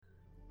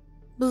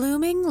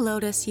Blooming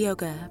Lotus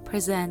Yoga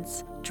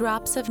presents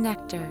Drops of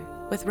Nectar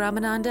with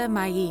Ramananda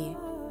Mayi.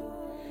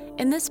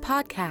 In this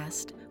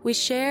podcast, we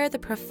share the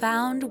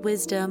profound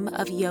wisdom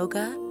of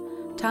yoga,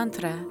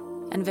 tantra,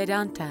 and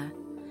Vedanta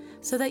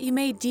so that you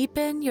may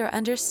deepen your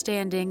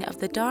understanding of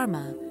the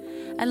Dharma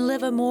and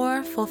live a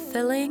more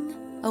fulfilling,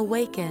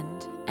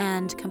 awakened,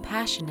 and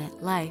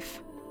compassionate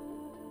life.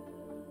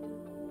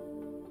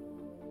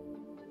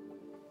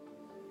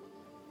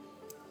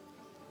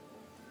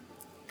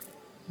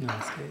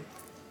 Namaste.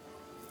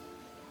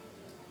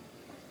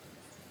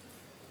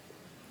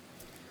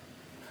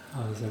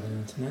 How's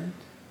everyone tonight?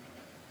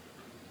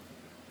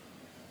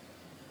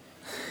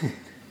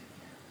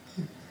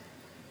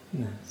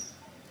 Nice.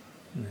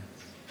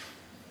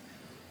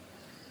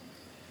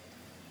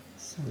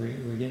 So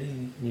we're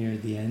getting near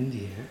the end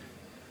here,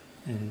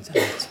 and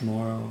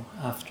tomorrow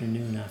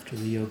afternoon after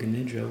the Yoga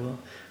Nidra we'll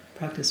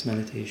practice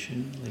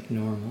meditation like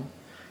normal,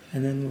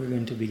 and then we're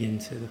going to begin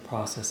the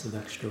process of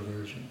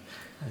extroversion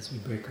as we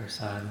break our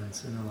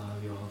silence and allow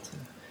you all to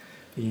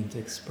begin to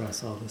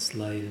express all this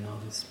light and all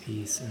this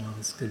peace and all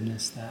this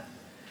goodness that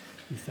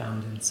you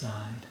found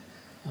inside.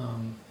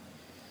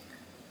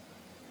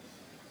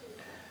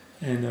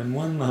 And on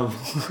one level,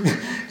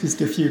 just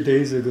a few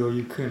days ago,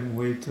 you couldn't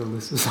wait till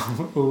this was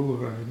all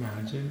over, I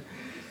imagine.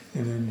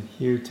 And then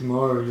here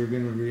tomorrow, you're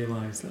going to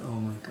realize that, oh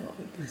my God,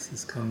 this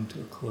has come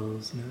to a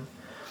close now.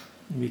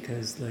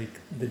 Because the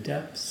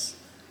depths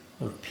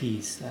of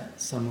peace that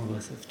some of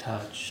us have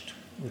touched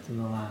within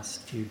the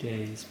last few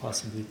days,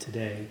 possibly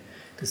today,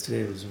 because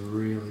today was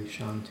really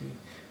Shanti,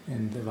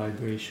 and the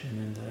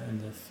vibration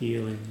and the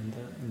feeling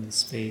and the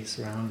space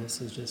around us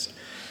is just,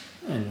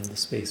 and the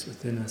space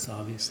within us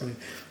obviously,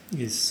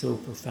 is so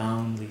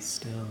profoundly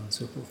still and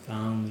so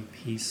profoundly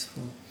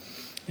peaceful.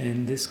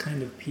 And this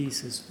kind of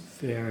peace is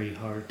very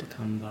hard to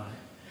come by.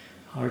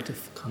 Hard to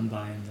come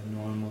by in the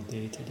normal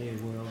day-to-day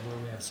world where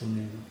we have so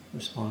many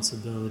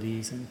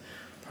responsibilities and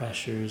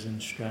pressures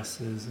and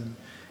stresses and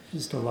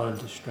just a lot of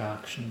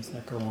distractions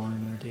that go on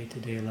in our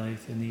day-to-day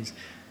life, and these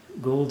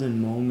golden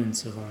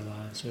moments of our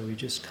lives where we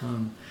just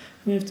come.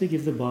 We have to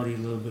give the body a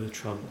little bit of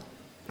trouble.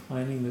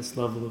 Finding this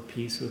level of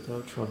peace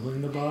without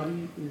troubling the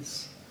body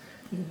is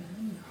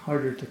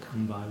harder to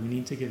come by. We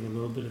need to give a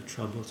little bit of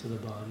trouble to the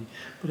body.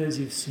 But as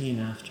you've seen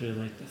after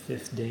the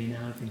 5th day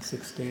now, I think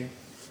 6th day,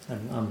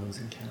 I'm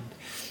losing count.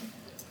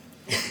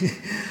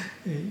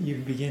 You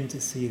begin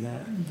to see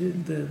that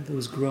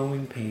those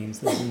growing pains,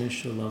 those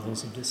initial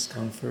levels of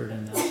discomfort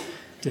and that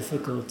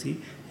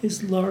difficulty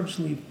is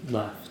largely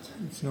left.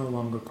 It's no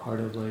longer part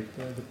of the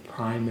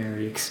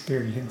primary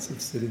experience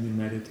of sitting in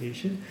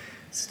meditation.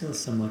 It's still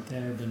somewhat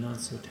there, but not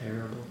so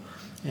terrible.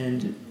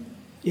 And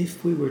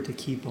if we were to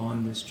keep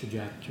on this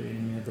trajectory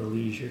and we had the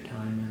leisure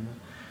time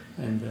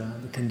and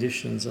the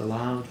conditions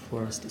allowed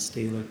for us to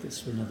stay like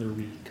this for another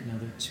week,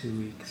 another 2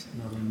 weeks,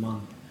 another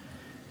month,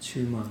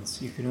 2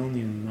 months, you can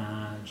only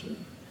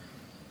imagine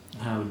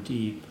how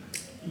deep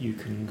you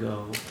can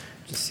go,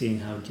 just seeing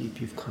how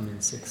deep you've come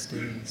in 6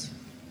 days.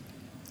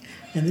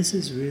 And this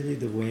is really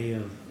the way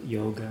of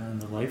yoga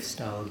and the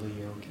lifestyle of the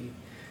yogi.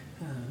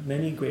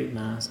 Many great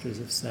masters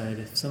have said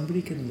if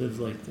somebody can live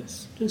like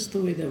this, just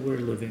the way that we're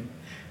living,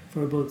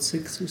 for about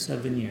 6 or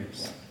 7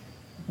 years,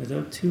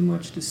 without too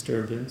much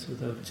disturbance,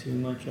 without too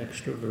much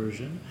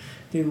extroversion,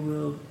 they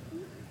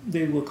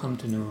will come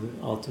to know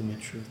the ultimate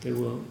truth. They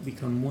will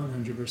become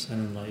 100%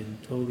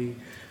 enlightened, totally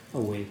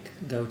awake.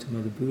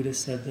 Gautama the Buddha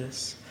said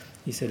this.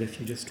 He said if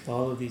you just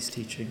follow these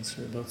teachings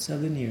for about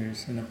 7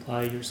 years and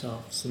apply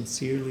yourself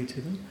sincerely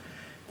to them,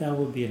 that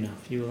will be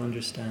enough. You will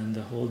understand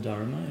the whole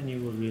Dharma and you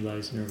will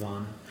realize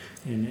Nirvana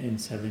in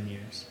 7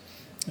 years.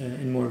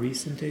 In more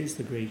recent days,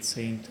 the great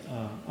saint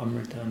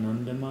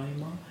Amritananda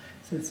Mayama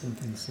said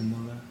something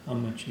similar.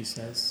 Ammachi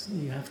says,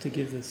 you have to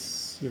give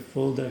this your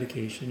full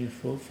dedication, your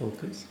full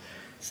focus.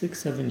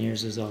 6-7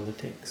 years is all it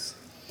takes.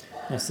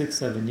 Now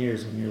 6-7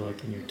 years when you're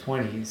in your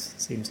 20s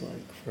seems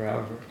like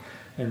forever.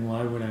 And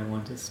why would I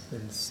want to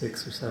spend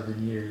 6 or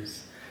 7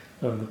 years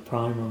of the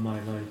prime of my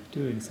life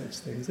doing such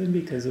things? And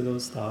because of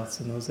those thoughts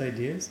and those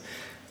ideas,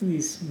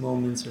 these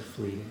moments are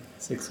fleeting.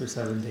 6 or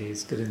 7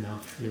 days, good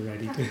enough. You're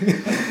ready to,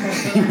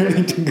 you're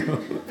ready to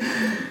go.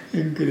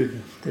 And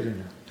good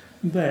enough.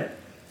 But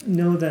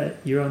know that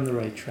you're on the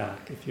right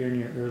track. If you're in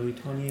your early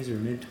 20s or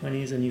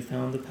mid-20s and you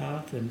found the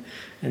path, and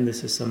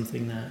this is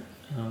something that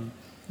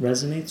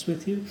resonates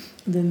with you,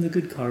 then the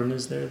good karma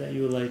is there that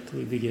you will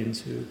likely begin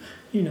to,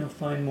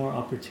 find more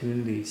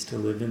opportunities to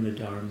live in the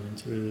Dharma and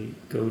to really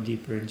go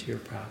deeper into your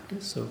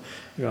practice. So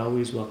you're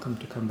always welcome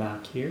to come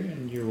back here,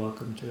 and you're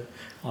welcome to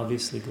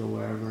obviously go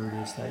wherever it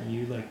is that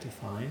you like to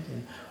find.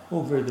 And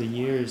over the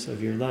years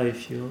of your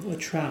life, you'll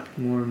attract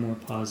more and more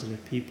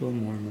positive people,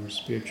 more and more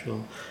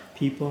spiritual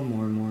people,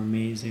 more and more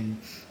amazing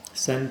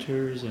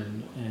centers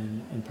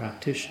and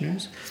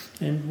practitioners,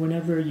 and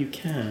whenever you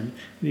can,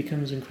 it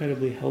becomes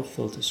incredibly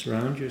helpful to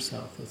surround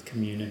yourself with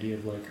community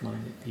of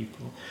like-minded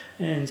people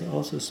and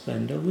also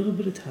spend a little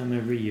bit of time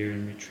every year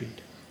in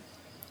retreat.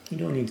 You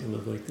don't need to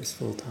live like this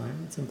full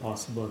time. It's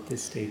impossible at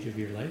this stage of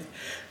your life.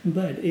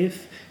 But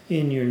if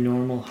in your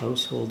normal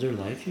householder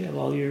life you have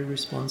all your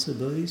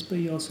responsibilities, but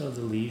you also have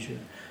the leisure,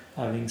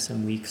 having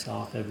some weeks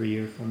off every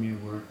year from your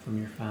work, from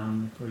your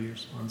family, for your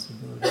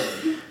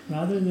responsibilities,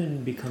 rather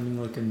than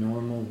becoming like a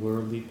normal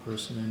worldly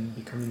person and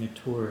becoming a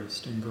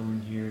tourist and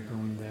going here,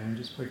 going there, and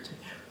just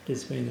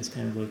participating in this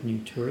kind of like new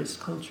tourist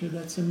culture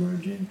that's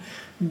emerging,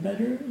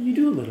 better you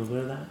do a little bit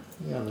of that.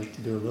 I like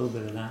to do a little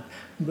bit of that.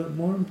 But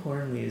more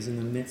importantly is in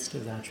the midst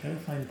of that, try to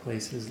find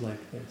places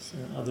like this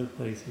and other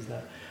places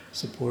that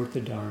support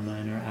the Dharma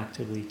and are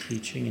actively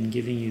teaching and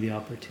giving you the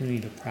opportunity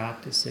to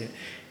practice it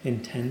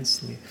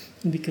intensely.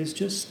 Because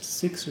just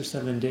 6 or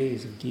 7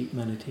 days of deep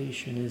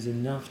meditation is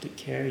enough to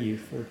carry you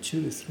for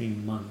 2 to 3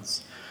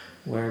 months,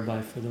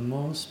 whereby for the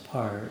most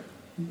part,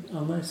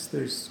 unless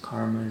there's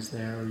karma is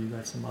there or you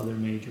got some other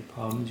major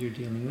problems you're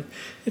dealing with,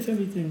 if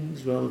everything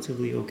is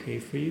relatively okay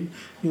for you,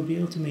 you'll be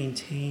able to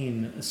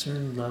maintain a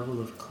certain level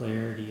of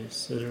clarity, a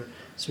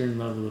certain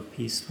level of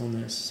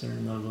peacefulness, a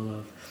certain level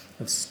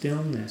of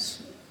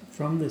stillness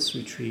from this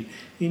retreat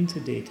into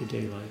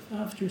day-to-day life.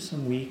 After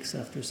some weeks,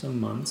 after some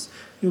months,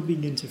 you'll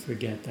begin to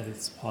forget that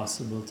it's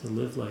possible to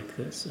live like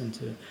this and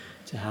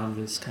to have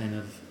this kind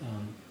of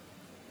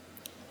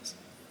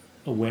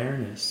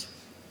awareness.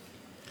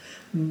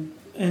 And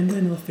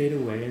then it'll fade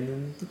away, and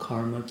then the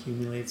karma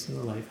accumulates and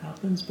the life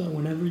happens. But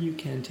whenever you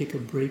can take a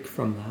break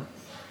from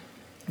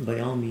that, by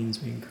all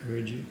means, we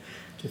encourage you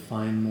to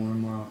find more and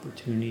more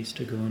opportunities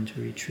to go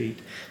into retreat.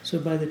 So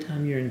by the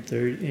time you're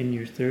in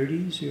your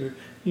 30s, you're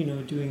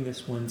doing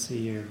this once a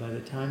year. By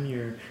the time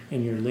you're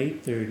in your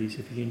late 30s,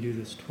 if you can do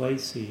this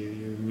twice a year,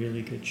 you're in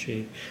really good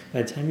shape.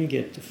 By the time you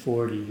get to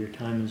 40, your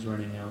time is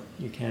running out.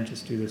 You can't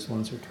just do this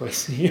once or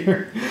twice a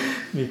year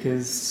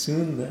because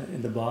soon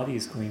the body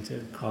is going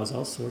to cause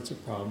all sorts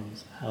of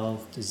problems,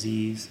 health,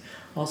 disease,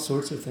 all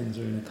sorts of things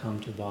are going to come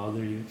to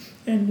bother you.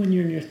 And when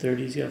you're in your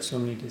 30s, you have so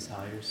many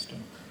desires still.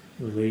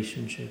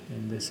 Relationship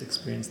and this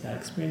experience, that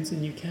experience,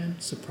 and you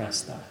can't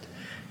suppress that.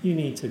 You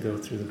need to go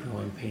through the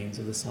growing pains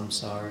of the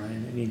samsara,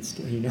 and it needs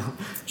to,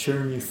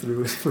 churn you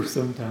through it for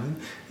some time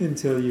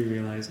until you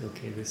realize,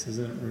 okay, this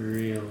isn't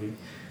really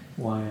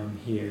why I'm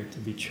here, to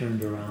be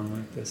churned around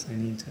like this. I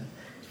need to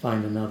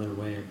find another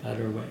way, a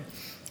better way.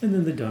 And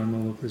then the Dharma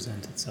will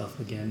present itself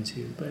again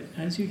to you. But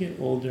as you get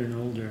older and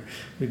older,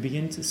 we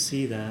begin to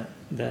see that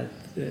the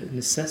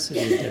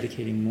necessity of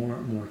dedicating more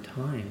and more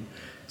time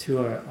to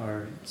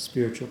our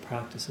spiritual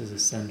practice is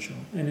essential.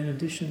 And in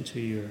addition to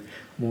your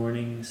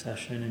morning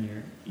session and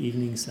your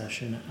evening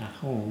session at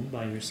home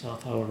by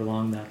yourself, however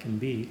long that can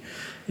be,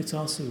 it's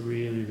also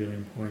really, really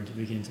important to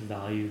begin to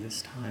value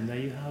this time that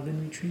you have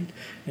in retreat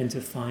and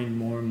to find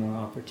more and more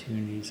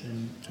opportunities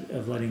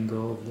of letting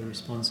go of the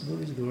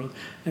responsibilities of the world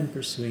and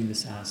pursuing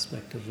this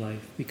aspect of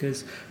life.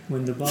 Because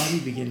when the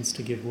body begins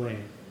to give way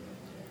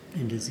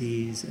and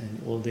disease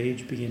and old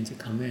age begin to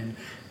come in,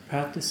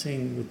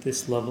 practicing with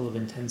this level of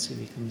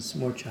intensity becomes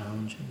more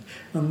challenging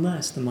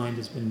unless the mind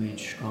has been made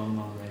strong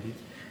already.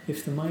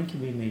 If the mind can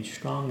be made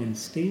strong and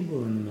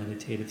stable in the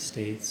meditative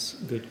states,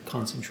 good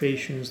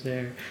concentration is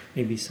there,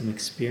 maybe some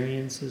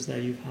experiences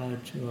that you've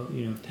had,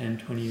 10,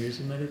 20 years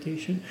of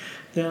meditation,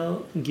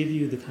 they'll give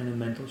you the kind of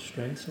mental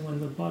strength. So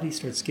when the body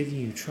starts giving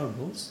you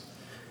troubles,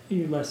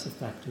 you're less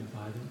affected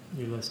by them,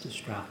 you're less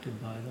distracted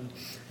by them.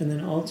 And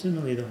then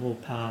ultimately the whole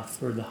path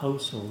for the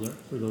householder,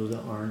 for those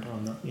that aren't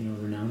on the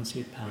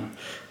renunciate path,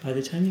 by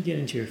the time you get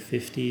into your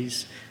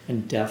 50s,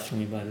 and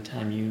definitely by the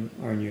time you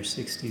are in your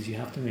 60s, you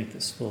have to make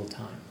this full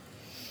time.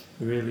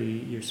 Really,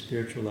 your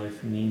spiritual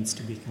life needs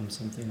to become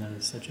something that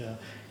is such an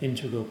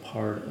integral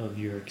part of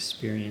your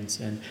experience,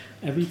 and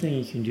everything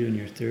you can do in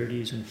your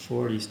 30s and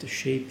 40s to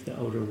shape the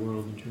outer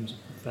world in terms of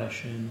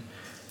profession,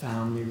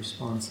 family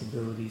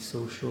responsibility,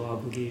 social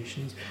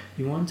obligations.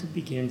 You want to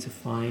begin to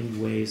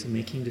find ways of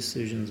making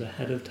decisions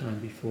ahead of time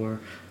before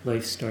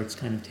life starts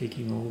kind of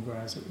taking over,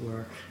 as it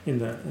were, in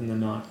the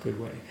not good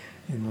way.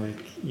 And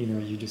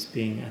you just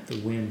being at the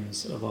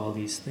whims of all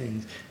these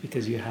things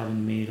because you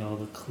haven't made all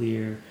the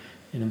clear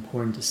and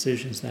important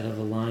decisions that have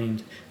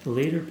aligned the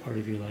later part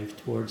of your life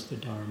towards the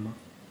Dharma.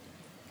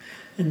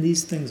 And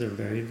these things are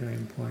very, very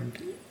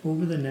important.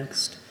 Over the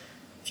next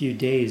few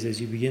days,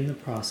 as you begin the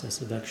process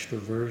of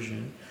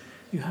extroversion,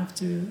 you have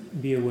to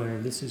be aware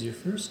this is your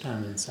first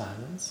time in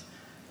silence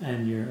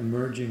and you're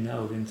emerging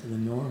out into the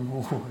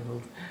normal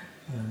world,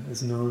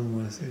 as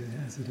normal as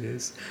it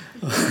is.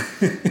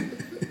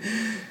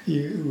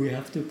 We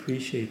have to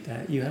appreciate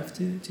that. You have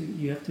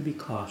to be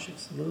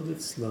cautious, a little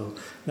bit slow.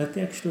 Let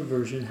the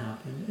extroversion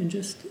happen, and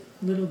just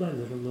little by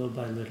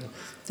little.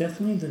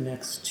 Definitely the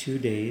next 2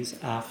 days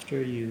after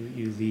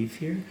you leave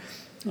here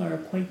are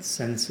quite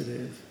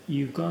sensitive.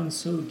 You've gone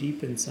so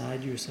deep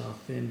inside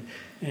yourself,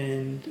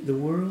 and the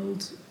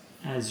world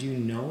as you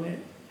know it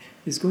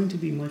is going to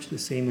be much the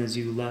same as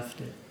you left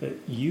it. But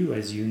you,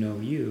 as you know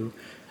you,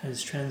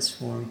 has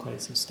transformed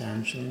quite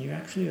substantially, and you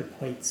actually are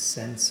quite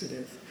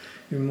sensitive.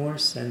 You're more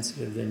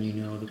sensitive than you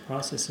know. The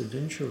process of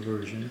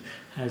introversion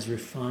has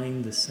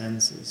refined the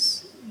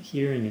senses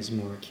hearing is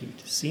more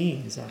acute.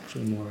 Seeing is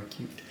actually more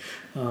acute.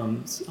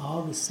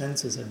 All the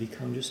senses have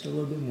become just a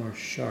little bit more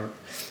sharp.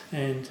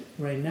 And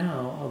right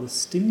now, all the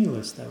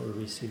stimulus that we're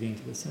receiving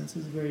to the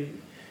senses is very,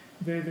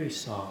 very, very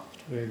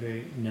soft, very,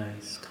 very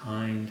nice,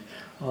 kind.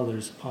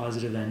 There's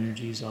positive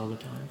energies all the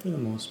time, for the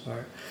most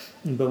part.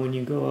 But when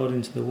you go out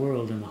into the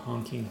world and the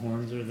honking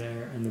horns are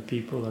there and the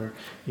people are,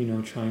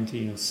 trying to,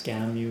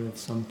 scam you of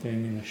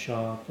something in a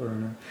shop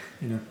or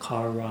in a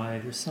car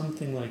ride or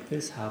something like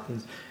this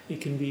happens,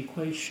 it can be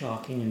quite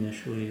shocking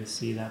initially to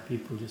see that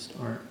people just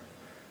aren't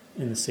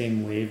in the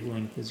same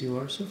wavelength as you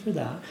are. So for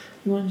that,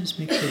 you want to just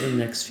make sure the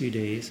next few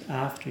days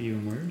after you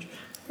emerge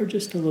are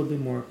just a little bit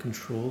more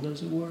controlled,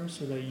 as it were,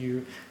 so that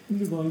you're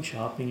going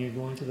shopping, you're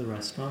going to the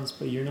restaurants,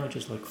 but you're not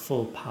just like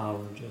full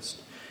power,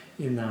 just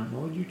in that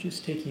mode. You're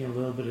just taking a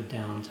little bit of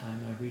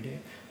downtime every day.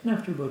 And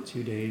after about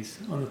 2 days,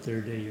 on the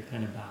third day, you're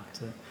kind of back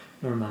to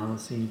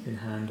normalcy, and you can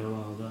handle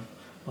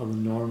all the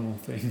normal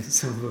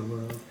things of the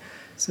world.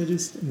 So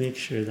just make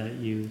sure that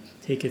you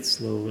take it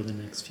slow over the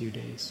next few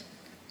days.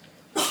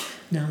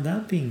 Now,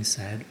 that being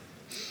said,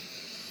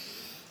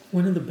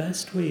 one of the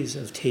best ways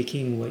of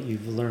taking what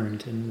you've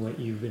learned and what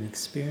you've been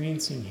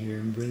experiencing here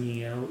and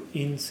bringing out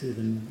into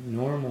the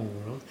normal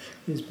world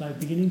is by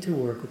beginning to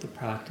work with the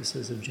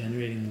practices of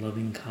generating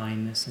loving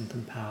kindness and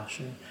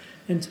compassion.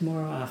 And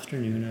tomorrow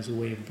afternoon, as a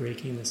way of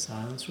breaking the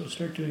silence, we'll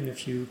start doing a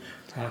few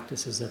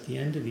practices at the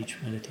end of each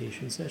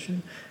meditation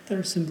session that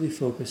are simply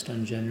focused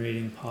on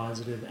generating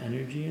positive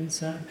energy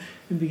inside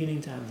and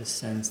beginning to have the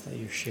sense that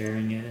you're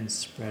sharing it and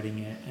spreading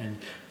it and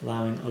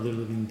allowing other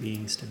living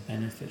beings to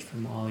benefit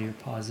from all your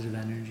positive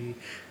energy.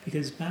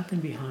 Because back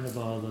and behind of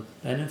all the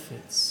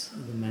benefits,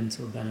 the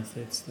mental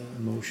benefits, the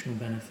emotional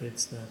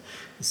benefits, the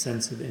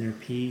sense of inner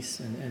peace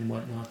and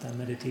whatnot that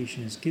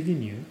meditation has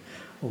given you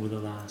over the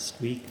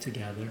last week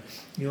together,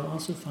 you'll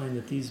also find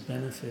that these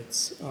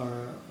benefits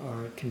are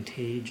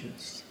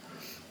contagious.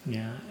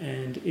 Yeah,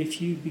 and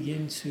if you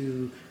begin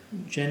to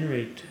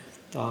generate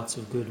thoughts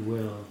of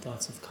goodwill,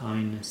 thoughts of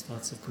kindness,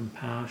 thoughts of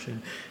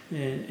compassion,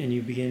 and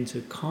you begin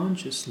to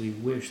consciously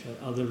wish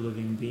that other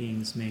living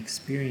beings may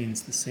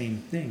experience the same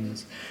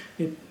things,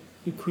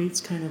 it creates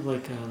kind of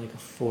like a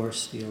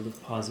force field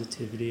of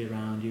positivity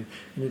around you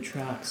and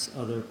attracts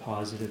other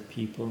positive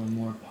people and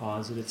more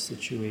positive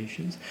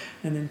situations.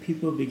 And then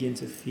people begin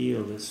to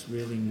feel this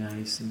really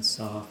nice and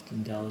soft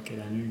and delicate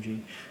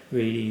energy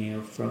radiating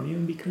out from you.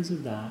 And because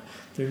of that,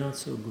 they're not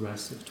so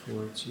aggressive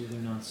towards you.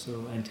 They're not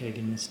so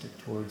antagonistic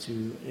towards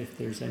you. If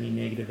there's any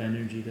negative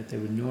energy that they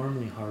would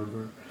normally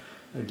harbor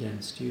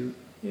against you,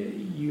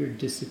 you're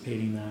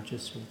dissipating that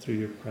just through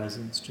your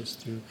presence,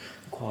 just through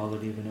the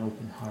quality of an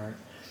open heart.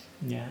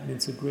 Yeah, and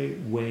it's a great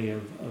way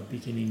of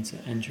beginning to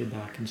enter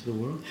back into the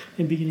world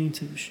and beginning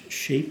to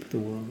shape the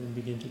world and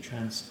begin to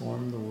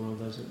transform the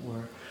world, as it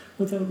were,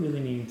 without really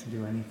needing to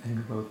do anything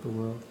about the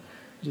world.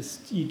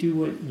 Just you do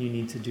what you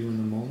need to do in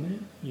the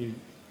moment. You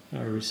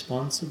are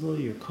responsible,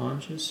 you're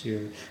conscious,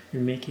 you're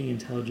making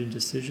intelligent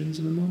decisions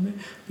in the moment,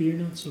 but you're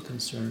not so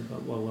concerned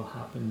about what will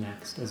happen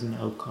next as an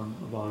outcome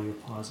of all your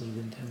positive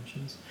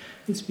intentions.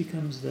 This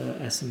becomes the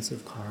essence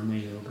of karma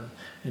yoga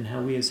and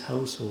how we as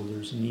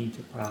householders need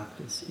to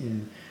practice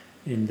in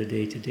the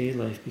day-to-day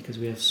life, because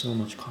we have so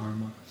much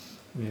karma.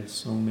 We have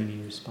so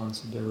many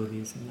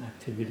responsibilities and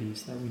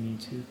activities that we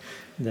need to,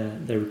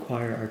 that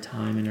require our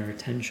time and our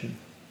attention.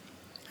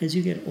 As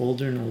you get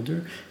older and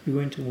older, you're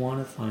going to want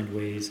to find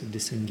ways of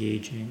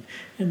disengaging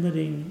and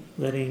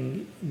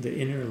letting the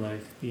inner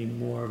life be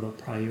more of a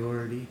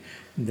priority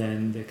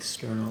than the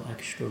external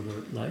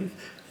extrovert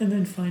life, and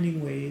then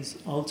finding ways,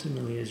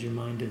 ultimately, as your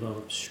mind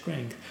develops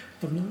strength,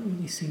 of not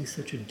really seeing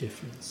such a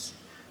difference.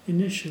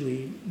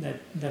 Initially,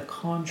 that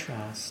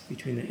contrast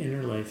between the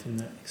inner life and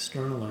the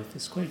external life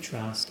is quite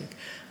drastic.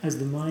 As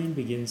the mind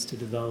begins to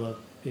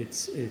develop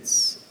its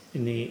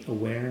innate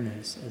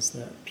awareness, as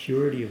the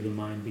purity of the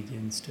mind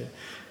begins to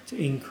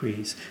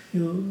increase,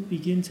 you'll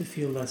begin to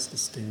feel less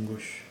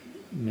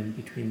distinguishment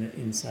between the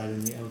inside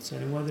and the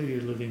outside. And whether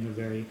you're living a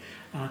very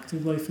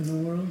active life in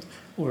the world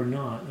or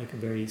not, like a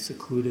very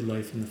secluded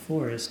life in the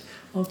forest,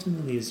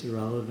 ultimately is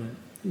irrelevant.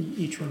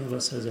 Each one of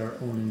us has our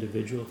own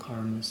individual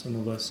karma. Some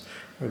of us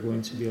are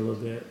going to be a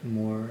little bit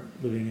more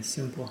living a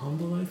simple,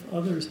 humble life.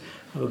 Others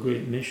have a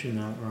great mission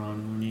that we're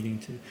on. We're needing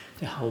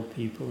to help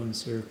people and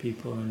serve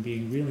people and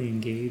being really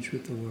engaged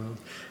with the world.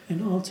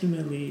 And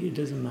ultimately, it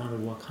doesn't matter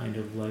what kind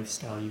of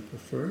lifestyle you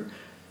prefer.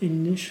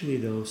 Initially,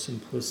 though,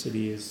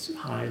 simplicity is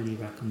highly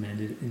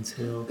recommended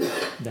until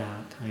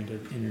that kind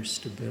of inner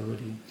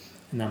stability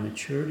and that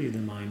maturity of the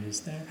mind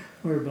is there,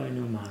 whereby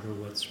no matter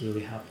what's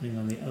really happening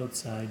on the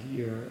outside,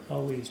 you're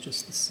always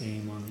just the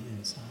same on the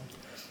inside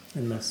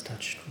and less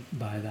touched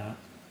by that.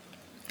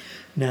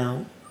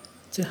 Now,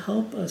 to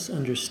help us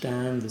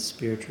understand the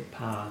spiritual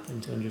path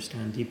and to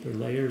understand deeper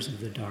layers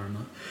of the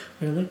Dharma,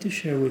 what I'd like to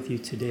share with you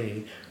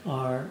today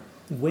are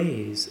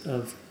ways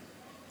of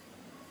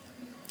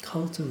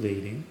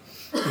cultivating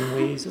and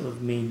ways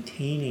of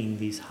maintaining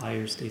these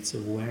higher states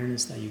of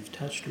awareness that you've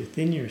touched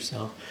within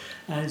yourself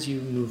as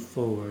you move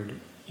forward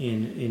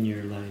in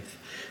your life.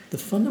 The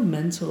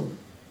fundamental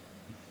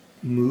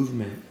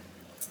movement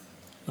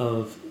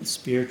of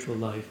spiritual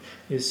life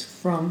is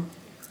from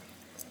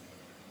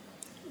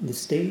the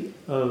state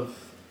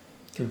of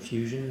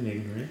confusion and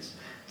ignorance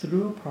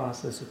through a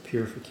process of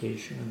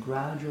purification, a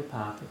gradual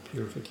path of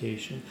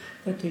purification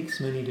that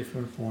takes many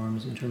different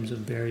forms in terms of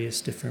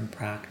various different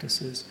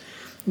practices.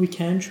 We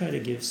can try to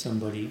give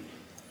somebody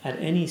at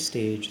any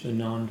stage the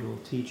non-dual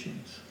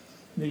teachings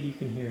that you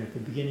can hear at the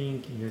beginning,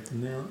 you can hear at the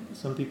middle.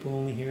 Some people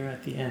only hear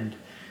at the end.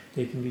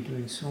 They can be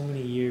doing so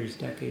many years,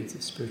 decades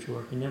of spiritual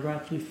work and never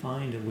actually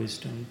find a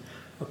wisdom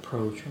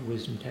approach or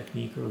wisdom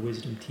technique or a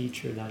wisdom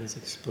teacher that is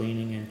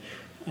explaining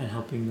and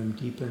helping them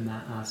deepen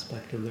that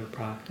aspect of their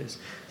practice.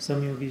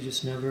 Some yogis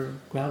just never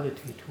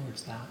gravitate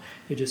towards that.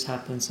 It just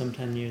happens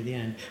sometime near the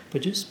end.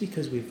 But just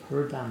because we've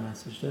heard that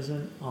message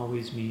doesn't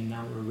always mean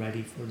that we're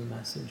ready for the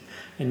message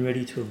and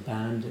ready to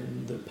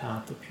abandon the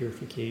path of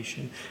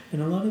purification.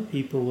 And a lot of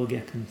people will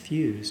get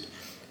confused.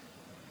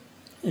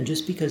 And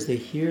just because they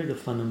hear the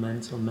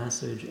fundamental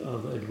message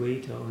of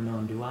Advaita or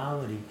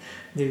non-duality,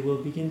 they will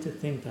begin to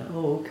think that,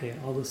 oh, okay,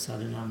 all of a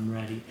sudden I'm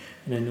ready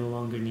and I no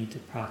longer need to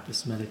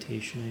practice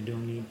meditation. I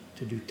don't need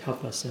to do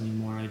tapas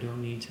anymore. I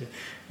don't need to,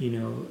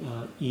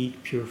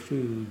 eat pure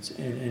foods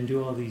and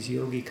do all these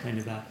yogi kind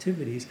of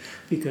activities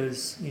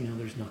because,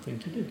 there's nothing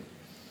to do.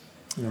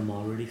 And I'm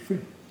already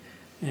free.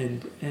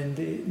 And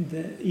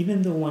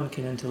even though one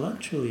can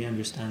intellectually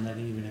understand that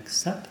and even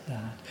accept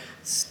that,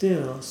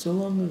 still, so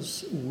long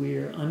as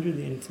we're under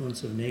the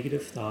influence of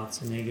negative thoughts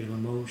and negative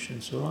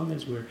emotions, so long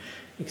as we're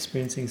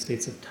experiencing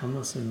states of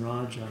tamas and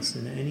rajas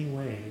in any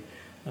way,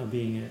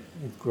 being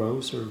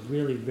gross or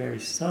really very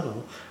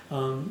subtle,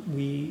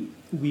 we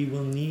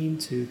will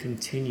need to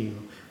continue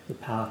the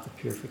path of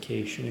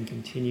purification and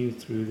continue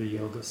through the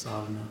yoga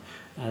sadhana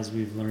as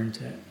we've learned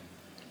it.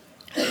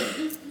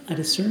 At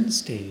a certain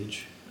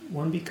stage,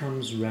 one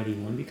becomes ready,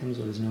 one becomes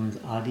what is known as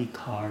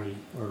adhikari,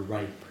 or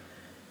ripe,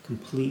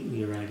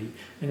 completely ready.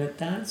 And at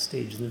that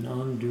stage, the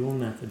non-dual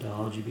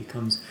methodology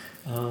becomes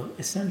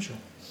essential.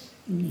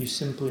 You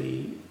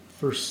simply,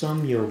 for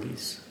some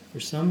yogis,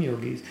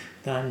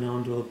 that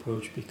non-dual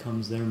approach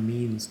becomes their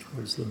means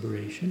towards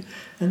liberation.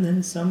 And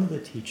then some of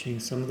the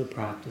teachings, some of the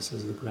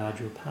practices, the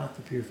gradual path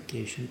of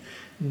purification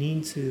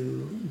need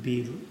to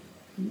be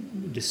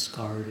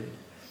discarded.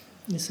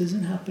 This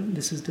doesn't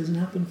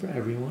happen for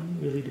everyone.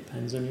 It really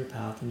depends on your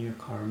path and your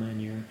karma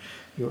and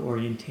your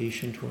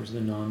orientation towards the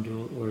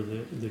non-dual or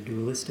the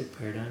dualistic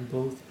paradigm.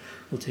 Both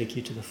will take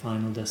you to the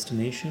final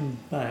destination,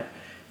 but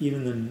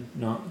even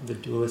the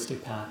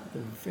dualistic path at the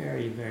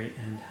very, very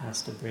end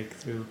has to break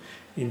through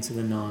into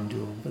the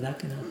non-dual. But that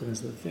can happen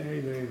as the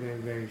very, very, very,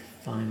 very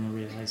final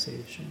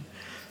realization.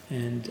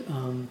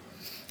 And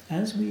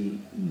as we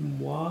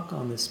walk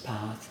on this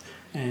path,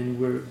 and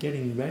we're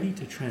getting ready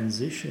to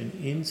transition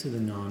into the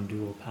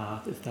non-dual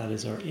path, if that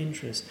is our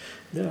interest,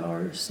 there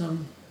are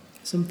some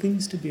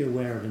things to be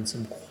aware of and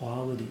some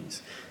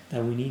qualities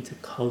that we need to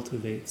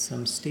cultivate,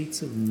 some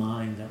states of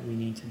mind that we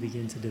need to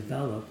begin to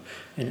develop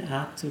and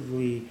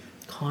actively,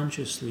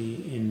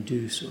 consciously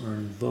induce or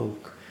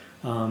invoke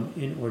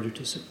in order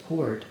to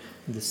support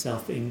the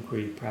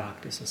self-inquiry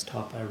practice as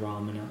taught by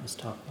Ramana, as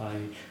taught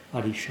by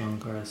Adi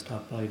Shankara, as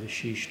taught by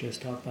Vasishtha, as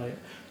taught by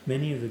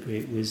many of the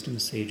great wisdom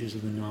sages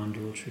of the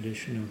non-dual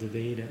tradition of the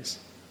Vedas.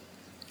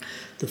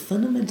 The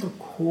fundamental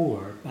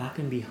core, back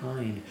and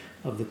behind,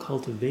 of the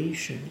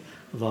cultivation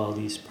of all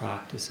these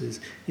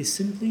practices is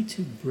simply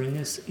to bring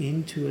us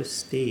into a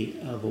state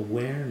of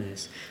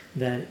awareness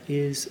that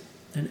is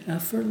an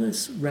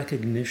effortless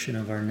recognition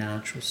of our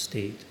natural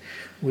state,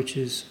 which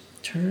is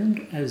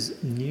termed as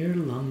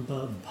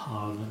Nirlambha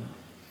Bhavana.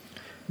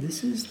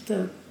 This is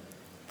the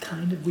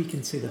kind of, we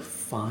can say, the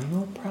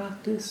final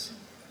practice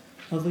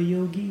of a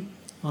yogi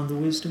on the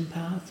wisdom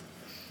path.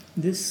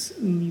 This,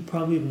 you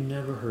probably have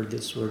never heard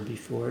this word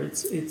before.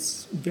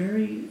 It's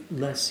very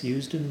less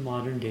used in the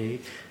modern day.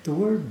 The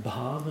word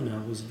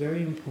bhavana was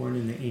very important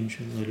in the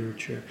ancient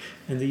literature,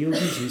 and the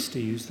yogis used to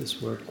use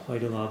this word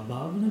quite a lot.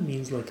 Bhavana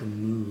means like a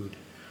mood,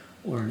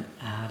 or an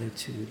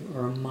attitude,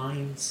 or a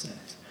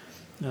mindset.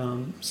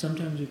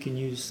 Sometimes we can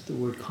use the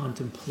word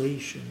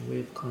contemplation, a way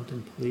of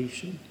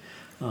contemplation,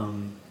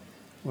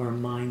 or a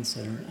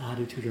mindset, or an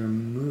attitude, or a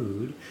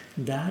mood.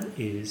 That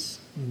is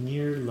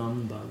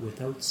nirlambha,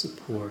 without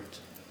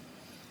support.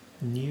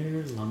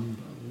 Nirlambha.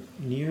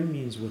 Nir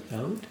means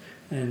without,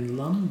 and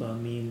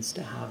lambha means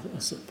to have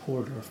a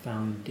support or a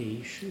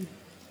foundation.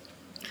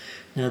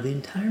 Now, the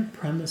entire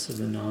premise of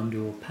the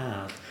non-dual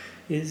path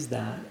is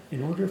that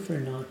in order for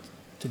it not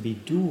to be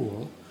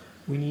dual,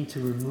 we need to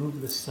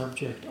remove the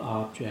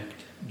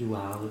subject-object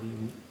duality.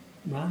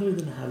 Rather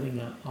than having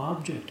an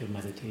object of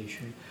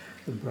meditation,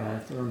 the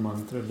breath or a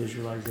mantra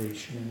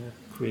visualization,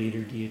 a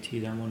creator deity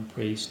that one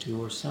prays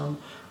to, or some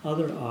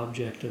other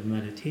object of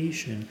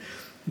meditation,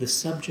 the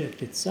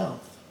subject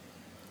itself,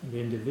 the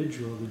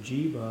individual, the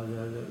jiva,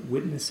 the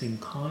witnessing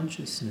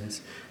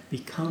consciousness,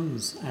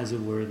 becomes, as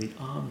it were, the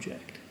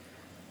object.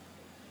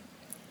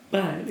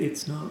 But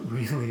it's not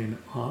really an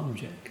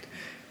object.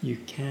 You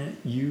can't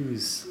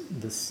use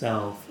the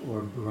self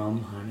or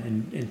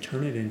Brahman and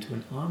turn it into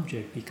an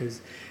object,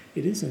 because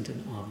it isn't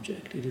an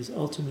object. It is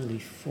ultimately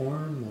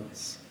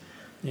formless.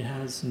 It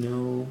has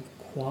no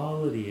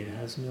quality. It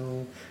has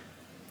no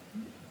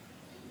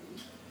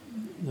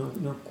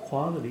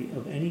quality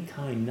of any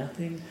kind.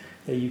 Nothing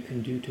that you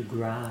can do to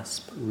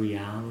grasp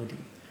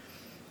reality.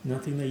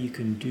 Nothing that you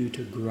can do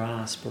to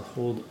grasp or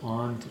hold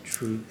on to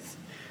truth.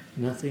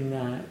 Nothing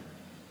that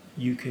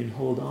you can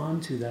hold on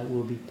to that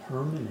will be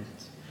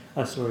permanent.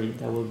 That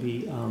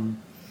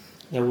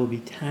will be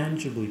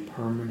tangibly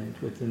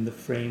permanent within the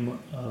frame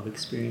of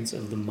experience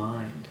of the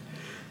mind.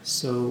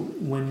 So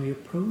when we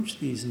approach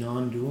these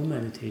non-dual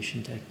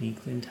meditation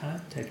techniques,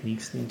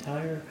 the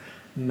entire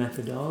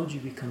methodology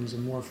becomes a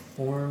more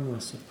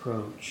formless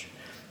approach,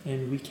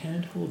 and we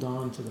can't hold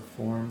on to the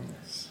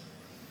formless.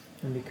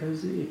 And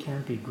because it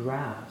can't be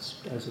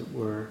grasped, as it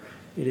were,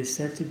 it is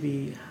said to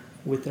be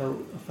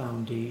without a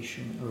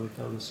foundation or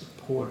without a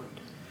support.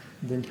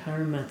 The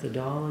entire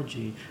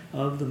methodology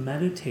of the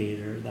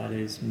meditator that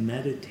is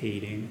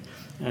meditating,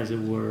 as it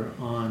were,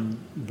 on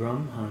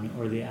Brahman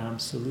or the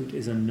Absolute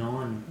is a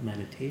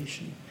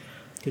non-meditation.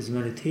 Because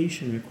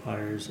meditation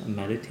requires a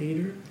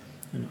meditator,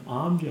 an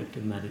object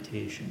of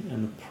meditation,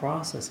 and the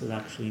process of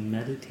actually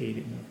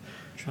meditating, of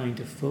trying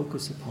to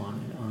focus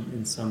upon it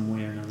in some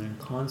way or another and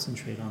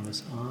concentrate on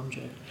this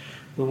object.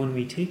 But when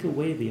we take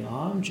away the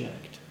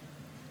object,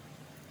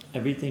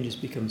 everything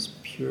just becomes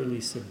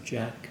purely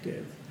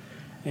subjective.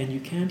 And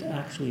you can't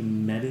actually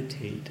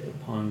meditate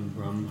upon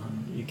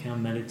Brahman. You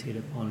can't meditate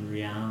upon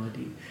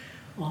reality.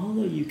 All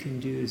that you can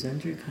do is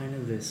enter kind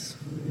of this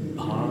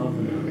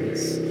bhavana,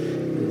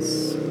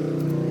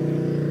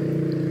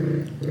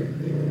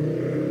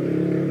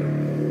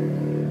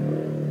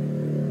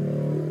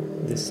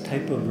 this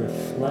type of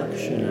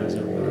reflection, as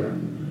it were,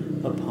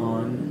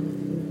 upon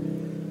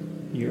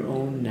your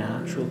own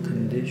natural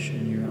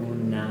condition, your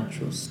own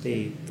natural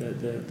state,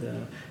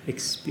 the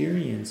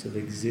experience of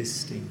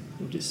existing,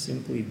 of just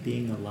simply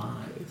being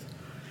alive.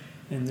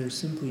 And there's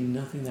simply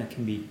nothing that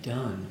can be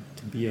done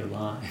to be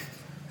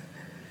alive.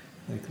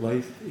 Like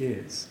life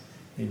is,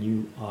 and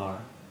you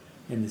are.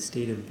 And the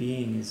state of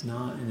being is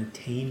not an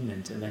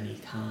attainment of any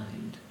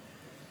kind.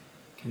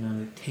 You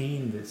cannot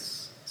attain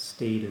this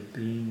state of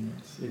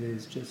beingness. It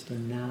is just a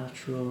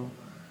natural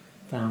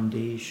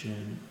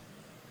foundation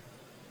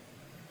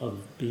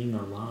of being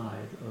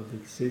alive, of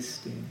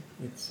existing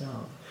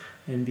itself.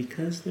 And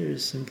because there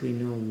is simply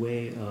no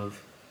way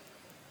of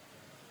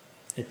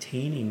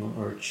attaining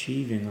or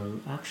achieving or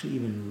actually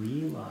even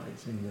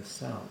realizing the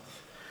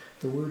self,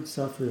 the word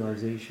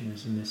self-realization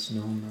is a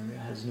misnomer. It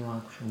has no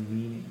actual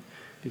meaning,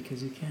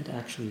 because you can't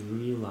actually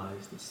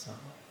realize the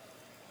self.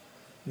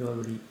 You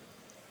already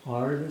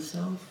are the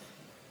self,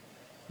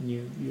 and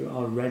you're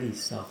already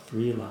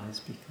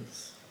self-realized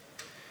because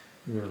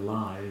you're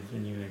alive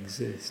and you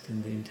exist,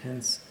 and the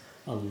intense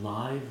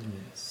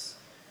aliveness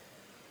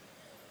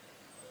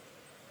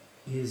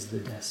is the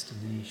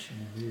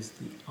destination, it is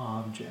the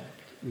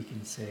object, we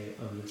can say,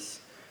 of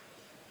this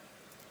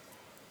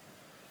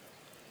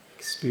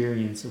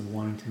experience of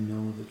wanting to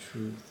know the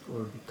truth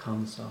or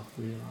become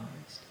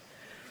self-realized.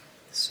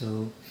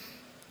 So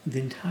the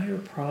entire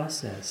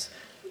process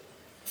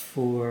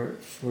for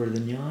the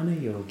jnana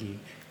yogi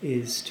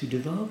is to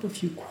develop a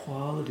few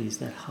qualities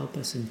that help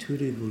us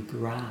intuitively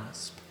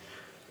grasp,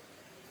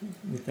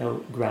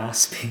 without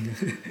grasping,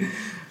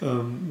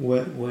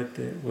 what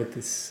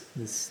this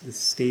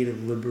state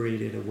of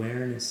liberated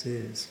awareness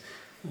is.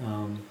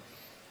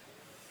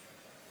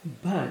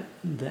 But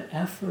the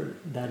effort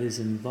that is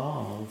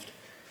involved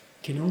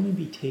can only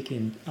be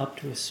taken up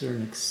to a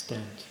certain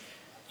extent.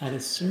 At a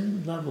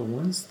certain level,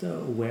 once the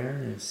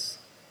awareness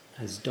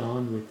has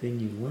dawned within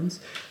you, once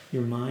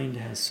your mind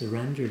has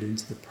surrendered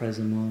into the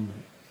present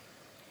moment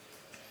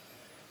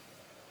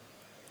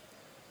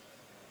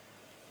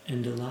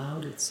and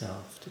allowed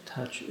itself to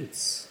touch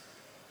its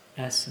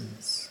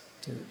essence,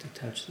 to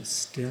touch the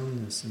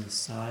stillness and the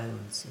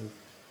silence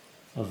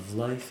of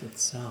life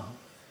itself,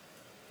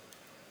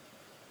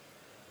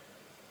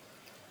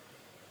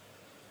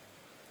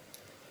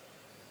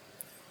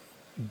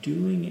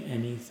 doing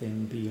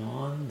anything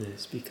beyond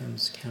this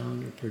becomes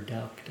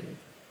counterproductive.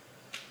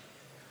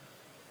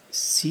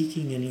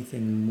 Seeking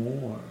anything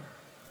more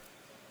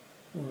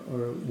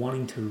or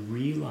wanting to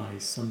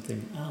realize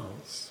something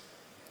else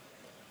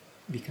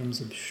becomes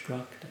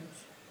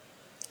obstructive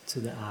to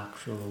the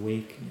actual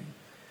awakening.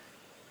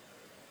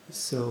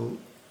 So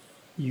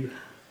you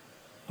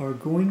are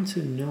going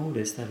to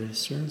notice that at a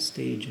certain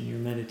stage in your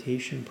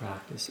meditation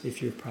practice,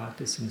 if you're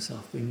practicing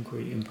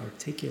self-inquiry in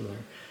particular,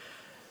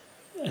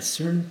 a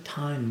certain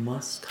time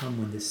must come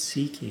when the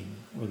seeking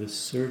or the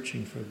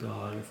searching for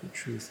God or for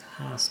truth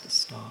has to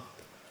stop.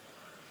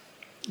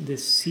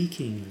 This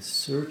seeking, this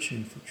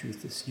searching for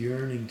truth, this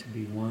yearning to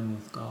be one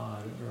with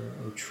God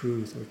or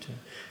truth, or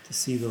to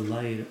see the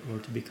light, or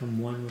to become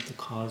one with the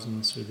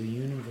cosmos or the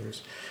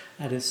universe,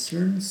 at a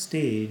certain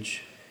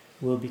stage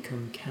will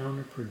become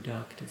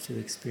counterproductive to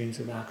the experience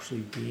of actually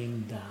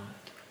being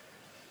that.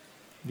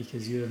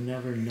 Because you have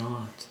never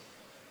not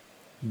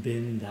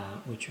been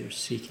that which you're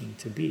seeking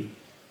to be.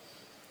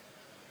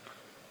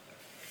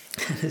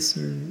 At a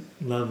certain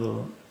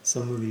level,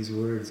 some of these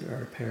words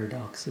are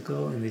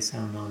paradoxical and they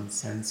sound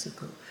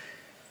nonsensical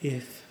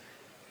if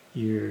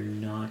you're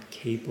not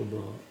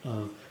capable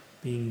of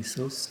being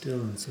so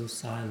still and so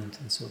silent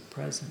and so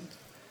present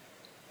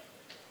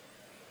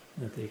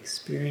that the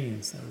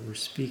experience that we're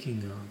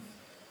speaking of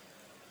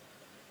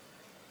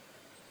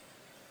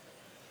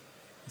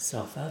is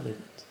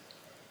self-evident.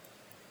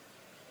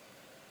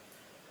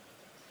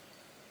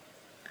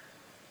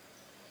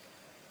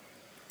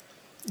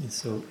 And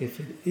so if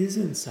it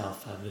isn't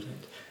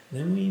self-evident,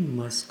 then we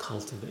must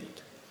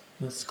cultivate.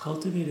 Let's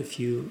cultivate a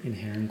few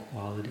inherent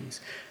qualities.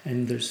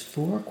 And there's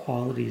 4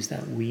 qualities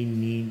that we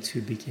need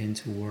to begin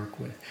to work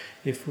with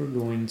if we're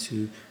going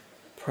to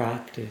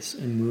practice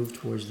and move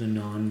towards the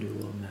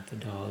non-dual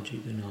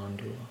methodology, the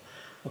non-dual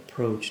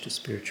approach to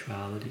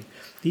spirituality.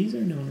 These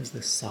are known as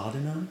the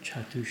sadhana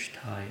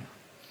chatushtaya.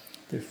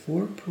 They're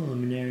 4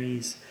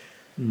 preliminaries,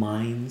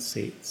 mind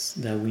states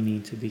that we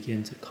need to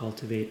begin to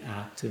cultivate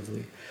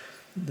actively.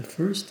 The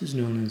first is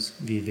known as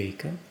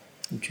viveka,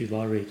 which we've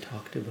already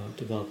talked about,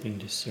 developing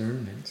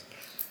discernment.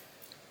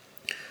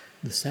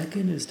 The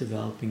second is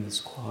developing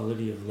this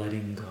quality of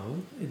letting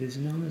go. It is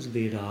known as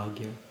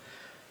vairagya,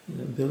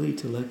 the ability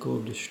to let go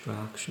of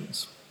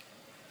distractions.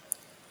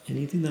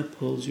 Anything that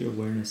pulls your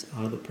awareness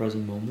out of the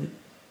present moment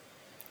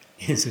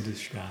is a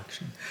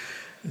distraction.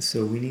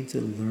 So we need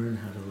to learn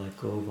how to let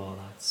go of all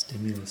that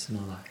stimulus and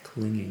all that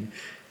clinging.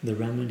 The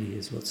remedy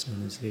is what's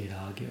known as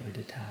vairagya, or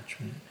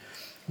detachment.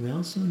 We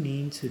also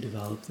need to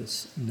develop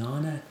this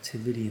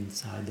non-activity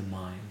inside the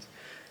mind.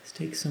 It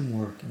takes some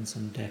work and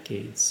some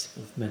decades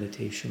of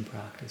meditation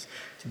practice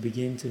to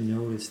begin to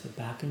notice that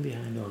back and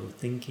behind all the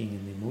thinking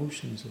and the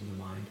emotions of the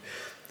mind,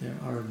 there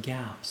are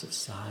gaps of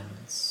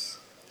silence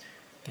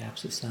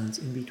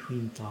in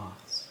between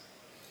thoughts,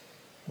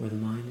 where the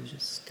mind is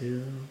just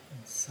still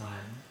and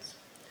silent,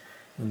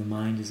 when the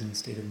mind is in a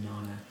state of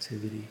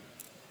non-activity.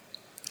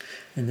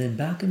 And then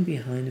back and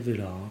behind of it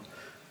all,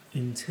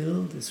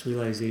 until this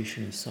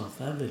realization is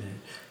self-evident,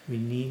 we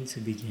need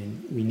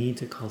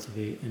to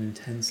cultivate an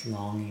intense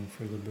longing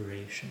for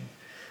liberation.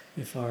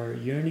 If our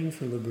yearning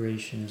for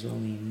liberation is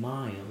only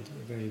mild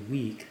or very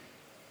weak,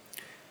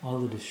 all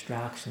the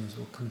distractions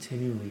will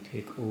continually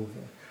take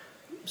over.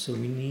 So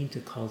we need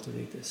to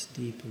cultivate this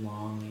deep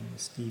longing,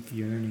 this deep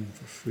yearning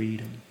for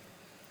freedom,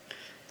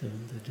 the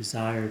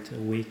desire to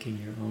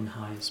awaken your own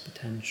highest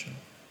potential.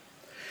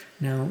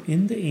 Now,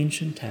 in the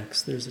ancient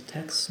text, there's a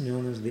text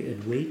known as the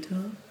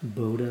Advaita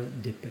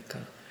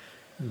Bodhidipika,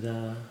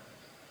 the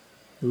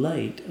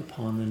light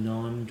upon the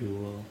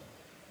non-dual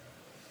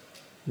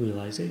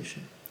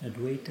realization.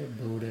 Advaita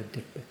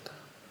Bodhidipika.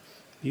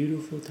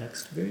 Beautiful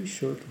text, very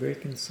short, very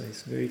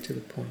concise, very to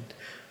the point.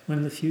 One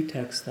of the few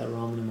texts that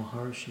Ramana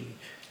Maharshi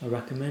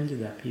recommended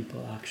that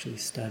people actually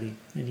study,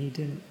 and he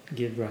didn't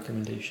give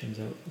recommendations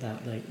out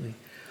that lightly.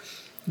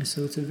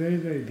 So it's a very,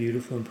 very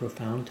beautiful and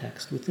profound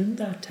text. Within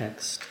that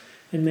text,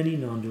 in many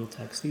non-dual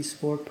texts, these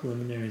 4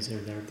 preliminaries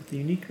are there, but the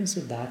uniqueness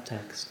of that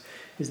text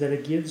is that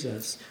it gives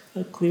us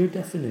a clear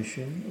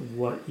definition of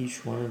what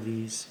each one of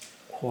these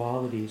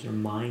qualities or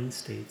mind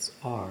states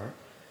are,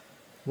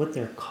 what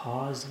their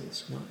cause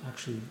is, what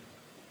actually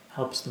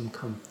helps them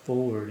come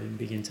forward and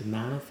begin to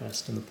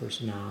manifest in the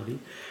personality,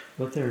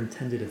 what their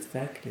intended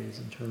effect is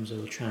in terms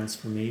of a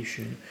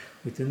transformation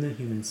within the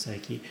human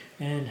psyche,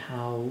 and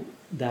how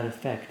that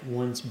effect,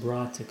 once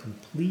brought to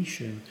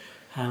completion,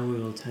 how it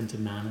will tend to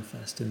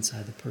manifest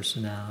inside the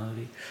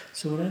personality.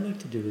 So what I'd like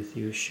to do with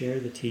you is share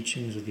the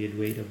teachings of the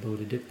Advaita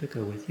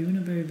Bodhidipika with you in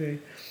a very,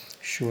 very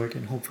short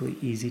and hopefully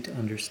easy to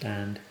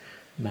understand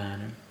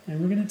manner. And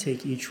we're going to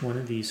take each one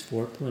of these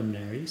 4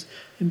 preliminaries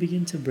and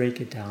begin to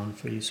break it down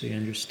for you so you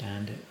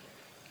understand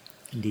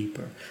it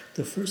deeper.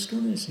 The first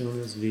one is known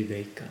as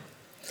viveka.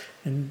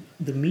 And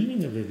the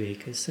meaning of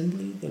viveka is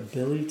simply the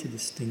ability to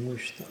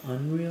distinguish the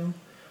unreal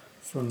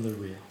from the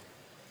real.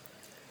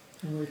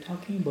 And we were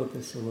talking about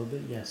this a little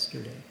bit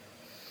yesterday.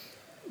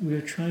 We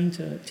were trying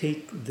to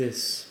take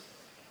this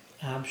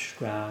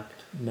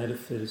abstract,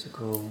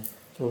 metaphysical,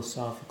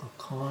 philosophical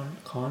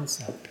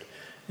concept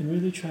and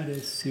really try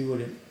to see what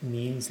it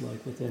means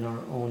like within our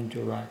own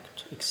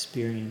direct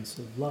experience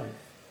of life.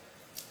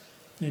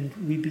 And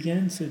we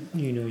began to,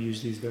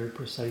 use these very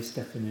precise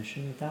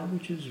definitions. That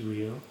which is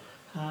real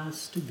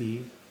has to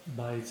be,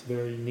 by its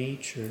very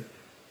nature,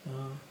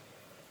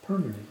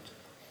 permanent,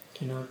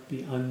 cannot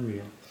be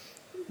unreal.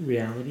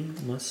 Reality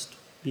must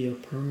be a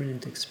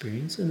permanent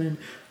experience, and then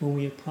when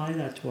we apply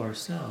that to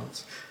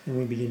ourselves and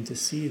we begin to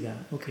see that,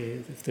 okay,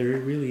 if there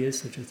really is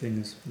such a thing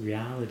as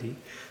reality,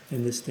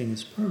 then this thing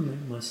is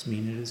permanent, must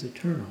mean it is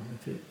eternal.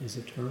 If it is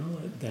eternal,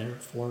 it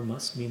therefore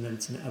must mean that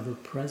it's an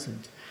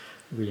ever-present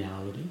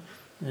reality,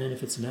 and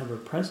if it's an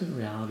ever-present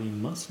reality, it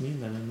must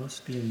mean that it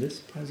must be in this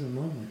present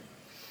moment.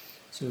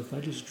 So if I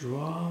just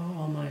draw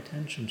all my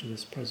attention to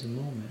this present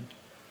moment,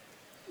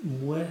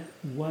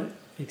 what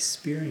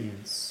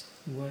experience,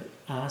 what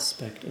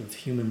aspect of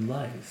human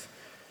life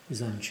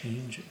is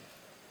unchanging?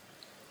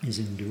 is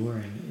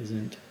enduring,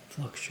 isn't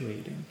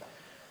fluctuating.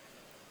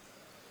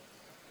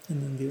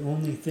 And then the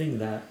only thing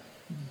that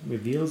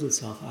reveals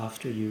itself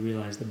after you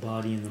realize the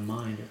body and the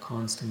mind are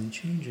constantly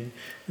changing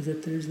is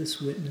that there's this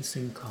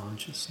witnessing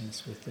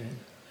consciousness within.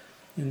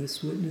 And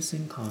this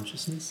witnessing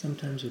consciousness,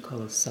 sometimes we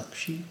call it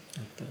sakshi,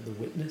 like the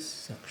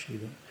witness, sakshi,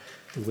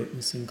 the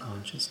witnessing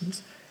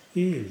consciousness,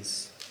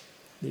 is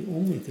the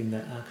only thing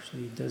that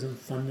actually doesn't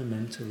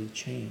fundamentally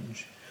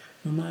change.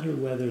 No matter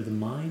whether the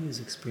mind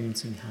is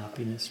experiencing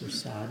happiness or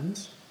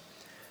sadness,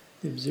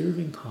 the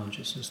observing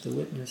consciousness, the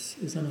witness,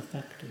 is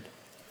unaffected.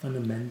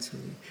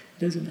 Fundamentally, it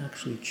doesn't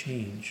actually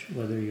change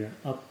whether you're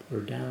up or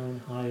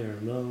down, high or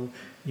low,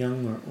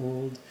 young or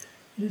old.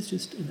 It is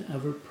just an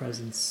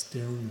ever-present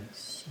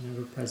stillness, an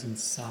ever-present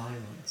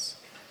silence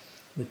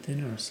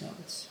within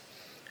ourselves.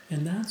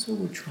 And that's what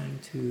we're trying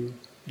to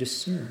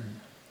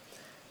discern.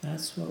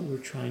 That's what we're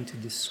trying to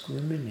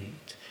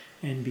discriminate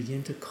and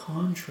begin to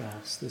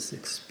contrast this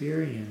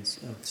experience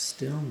of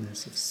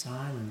stillness, of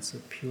silence,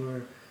 of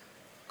pure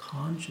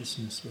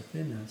consciousness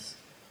within us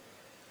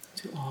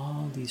to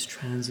all these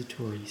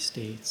transitory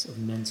states of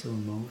mental,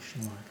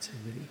 emotional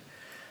activity.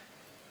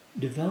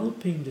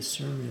 Developing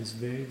discernment is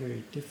very,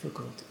 very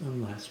difficult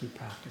unless we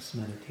practice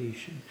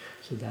meditation,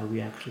 so that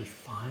we actually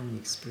finally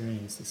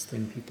experience this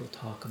thing people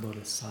talk about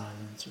as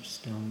silence or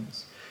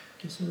stillness.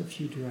 Just have a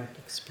few direct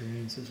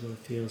experiences what it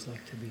feels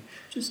like to be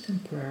just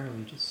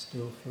temporarily, just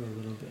still for a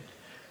little bit.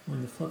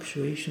 When the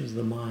fluctuations of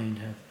the mind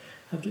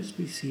have just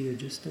receded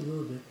just a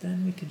little bit,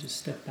 then we can just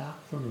step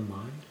back from the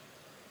mind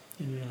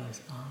and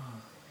realize,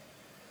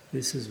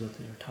 this is what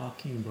they're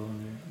talking about,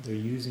 and they're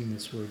using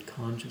this word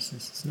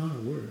consciousness. It's not a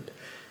word.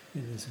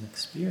 It is an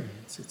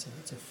experience.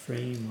 It's a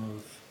frame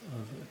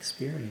of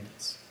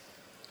experience.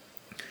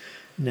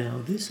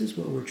 Now, this is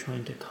what we're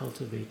trying to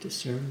cultivate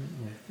discernment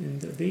with. In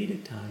the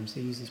Vedic times,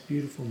 they use this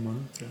beautiful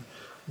mantra,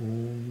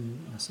 Om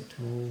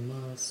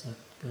Asatoma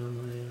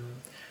Satgamaya.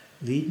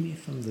 Lead me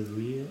from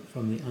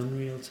the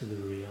unreal to the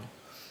real.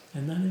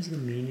 And that is the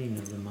meaning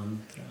of the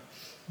mantra.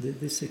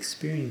 This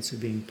experience of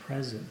being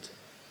present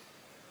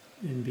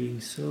and being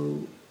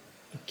so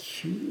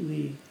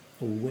acutely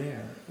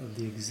aware of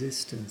the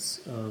existence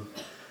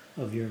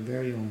of your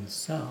very own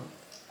self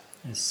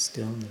as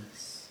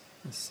stillness,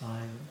 as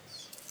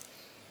silence,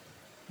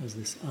 as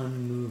this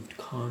unmoved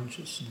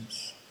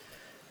consciousness,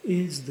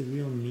 is the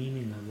real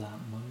meaning of that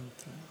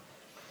mantra.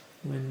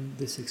 When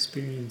this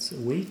experience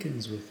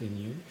awakens within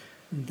you,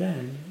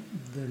 then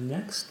the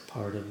next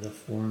part of the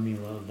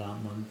formula of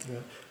that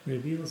mantra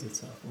reveals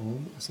itself.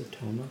 Om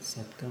Asatoma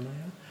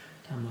Satgamaya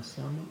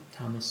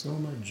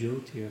Tamasoma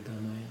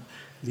Jyotirgamaya.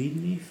 Lead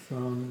me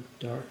from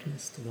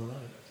darkness to the light.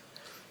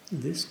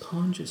 This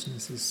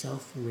consciousness is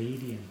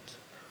self-radiant.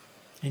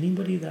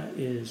 Anybody that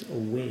is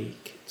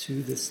awake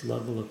to this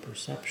level of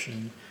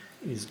perception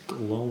is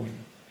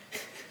glowing.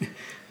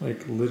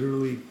 Like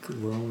literally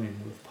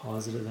glowing with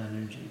positive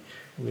energy,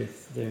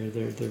 with their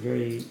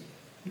very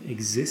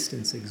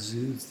existence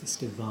exudes this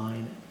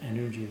divine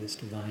energy, this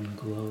divine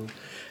glow.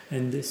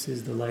 And this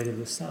is the light of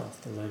the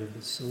self, the light of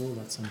the soul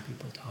that some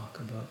people talk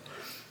about.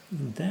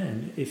 And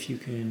then, if you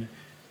can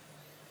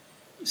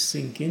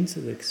sink into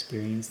the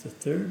experience, the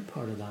third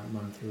part of that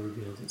mantra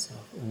reveals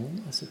itself.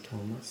 Om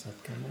Asatoma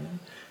Satgamaya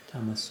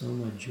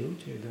Tamasoma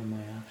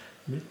Jyotirgamaya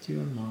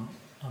Mrityurma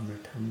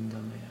Amritam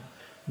Gamaya.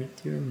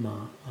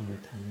 Mrityurma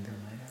Amritam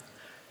Gamaya.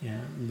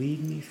 Yeah,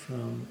 lead me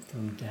from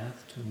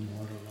death to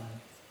immortal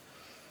life.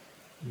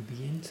 You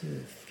begin to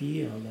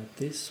feel that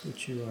this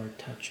which you are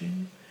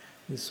touching,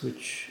 this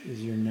which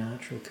is your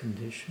natural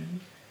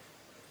condition,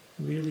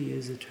 really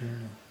is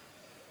eternal.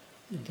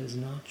 It does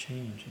not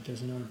change. It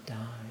does not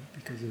die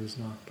because it was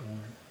not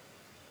born.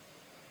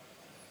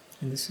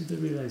 And this is the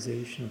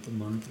realization that the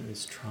mantra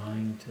is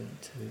trying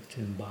to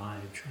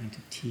imbibe, trying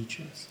to teach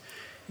us.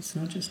 It's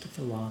not just a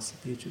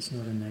philosophy. It's just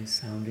not a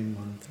nice sounding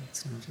mantra.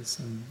 It's not just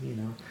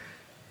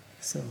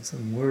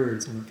some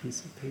words on a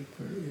piece of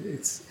paper.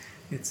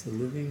 It's a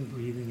living,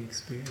 breathing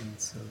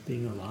experience of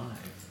being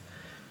alive.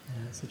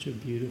 Such a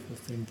beautiful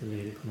thing to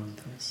Vedic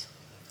mantras.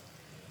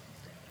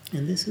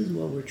 And this is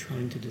what we're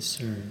trying to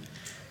discern.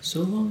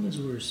 So long as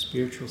we're a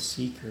spiritual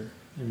seeker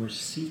and we're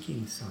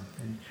seeking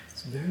something,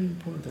 it's very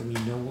important that we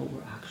know what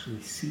we're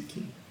actually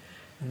seeking.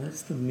 And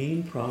that's the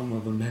main problem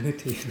of a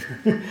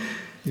meditator.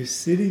 You're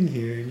sitting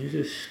here and you're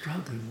just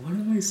struggling. What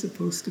am I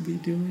supposed to be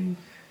doing?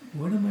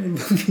 What am I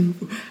looking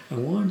for? I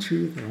want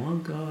truth, I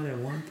want God, I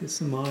want the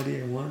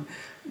samadhi,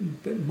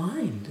 but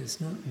mind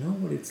does not know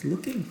what it's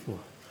looking for.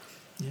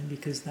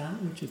 Because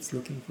that which it's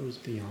looking for is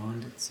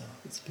beyond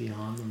itself, it's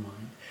beyond the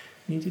mind.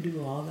 You need to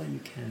do all that you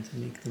can to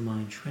make the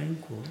mind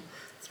tranquil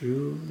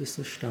through this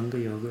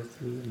Ashtanga yoga,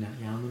 through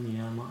yama,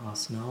 niyama,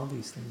 asana, all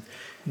these things,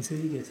 until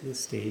you get to the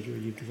stage where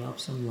you develop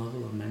some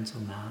level of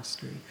mental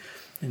mastery.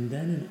 And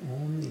then and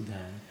only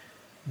then,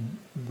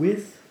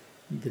 with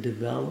the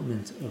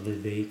development of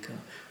viveka,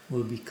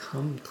 will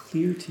become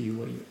clear to you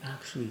what you're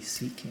actually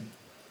seeking.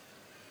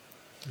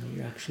 What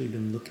you've actually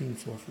been looking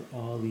for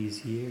all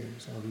these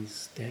years, all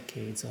these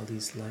decades, all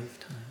these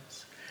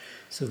lifetimes.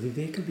 So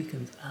viveka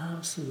becomes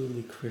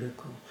absolutely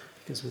critical,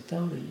 because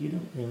without it, you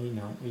don't really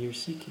know what you're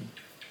seeking.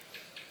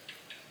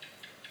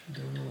 You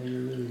don't know what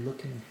you're really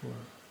looking for,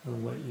 or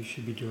what you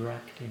should be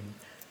directing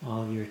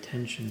all of your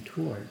attention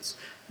towards.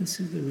 This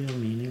is the real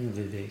meaning of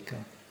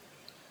viveka.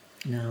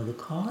 Now, the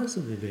cause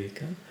of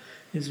viveka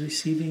is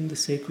receiving the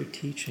sacred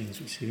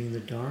teachings, receiving the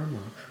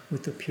Dharma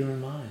with a pure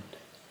mind.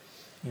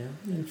 Yeah?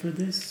 And for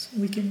this,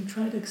 we can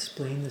try to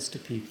explain this to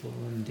people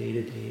in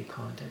day-to-day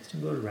context.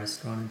 You go to a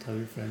restaurant and tell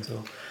your friends,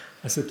 oh,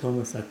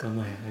 Asatoma Saka,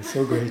 my is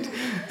so great.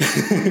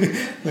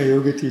 My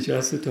yoga teacher,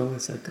 Asatoma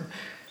Saka.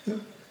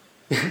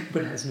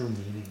 But it has no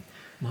meaning.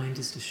 Mind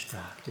is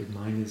distracted.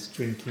 Mind is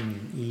drinking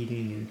and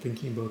eating and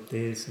thinking about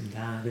this and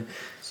that. And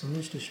so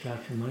much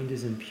distraction. Mind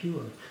is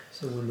impure.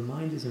 So when the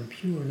mind is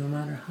impure, no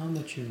matter how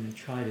much you may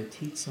try to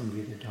teach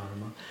somebody the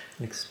Dharma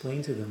and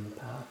explain to them the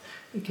path,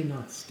 it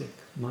cannot stick.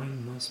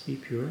 Mind must be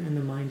pure, and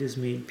the mind is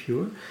made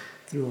pure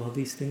through all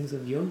these things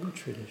of yoga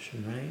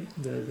tradition, right?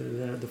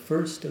 The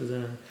first of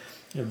the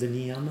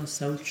niyama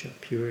saucha,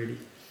 purity.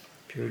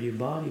 Purity of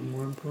body,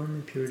 more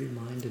importantly, purity of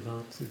mind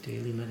develops through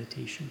daily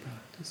meditation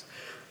practice,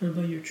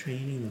 whereby you're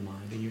training the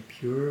mind and you're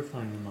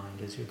purifying the mind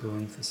as you're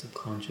going through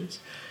subconscious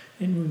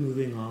and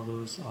removing all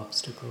those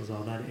obstacles,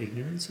 all that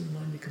ignorance, and the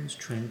mind becomes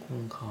tranquil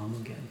and calm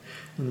again.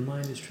 When the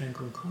mind is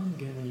tranquil and calm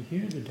again, when you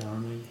hear the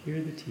Dharma, you hear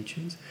the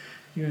teachings,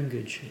 you're in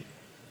good shape.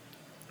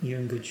 You're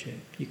in good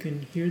shape. You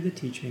can hear the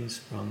teachings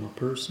from a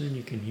person,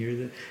 you can hear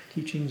the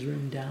teachings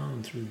written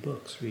down through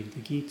books. Read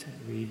the Gita,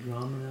 read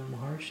Ramana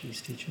Maharshi's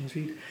teachings,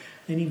 read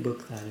any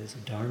book that is a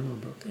Dharma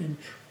book, and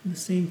the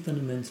same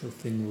fundamental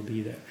thing will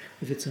be there.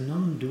 If it's a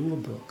non-dual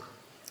book,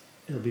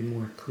 it'll be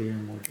more clear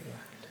and more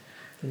direct.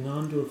 The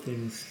non-dual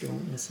things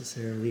don't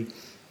necessarily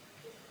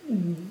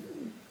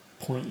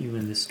point you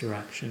in this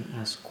direction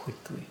as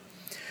quickly.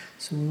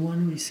 So we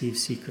want to receive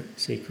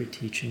sacred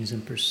teachings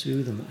and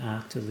pursue them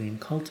actively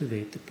and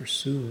cultivate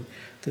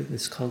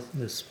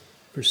this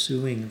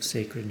pursuing of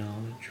sacred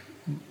knowledge,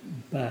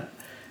 but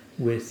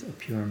with a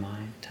pure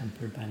mind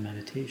tempered by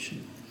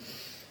meditation.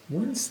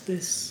 Once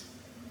this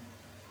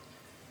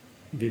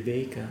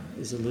viveka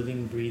is a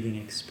living, breathing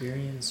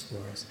experience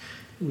for us,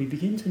 we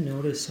begin to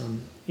notice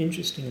some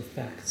interesting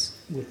effects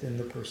within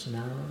the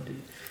personality.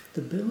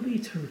 The ability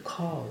to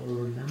recall or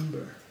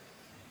remember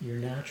your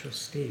natural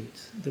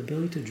state, the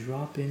ability to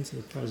drop into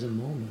the present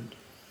moment,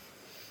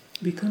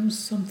 becomes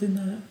something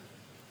that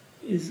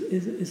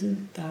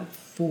isn't that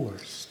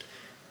forced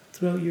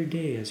throughout your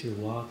day as you're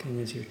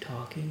walking, as you're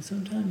talking,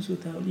 sometimes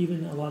without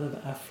even a lot of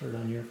effort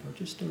on your part,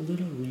 just a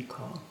little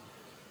recall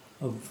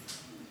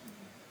of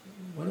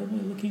what am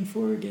I looking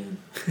for again?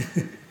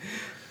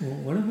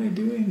 What am I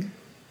doing?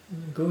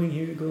 Going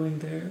here, going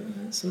there,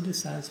 so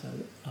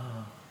dissatisfied.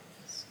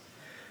 Yes.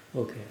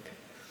 Okay.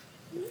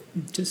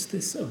 Just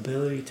this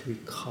ability to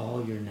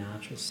recall your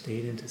natural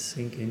state and to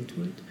sink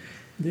into it,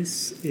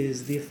 this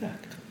is the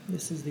effect.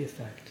 This is the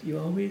effect. You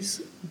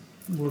always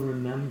will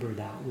remember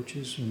that which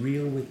is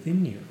real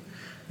within you.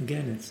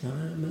 Again, it's not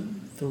a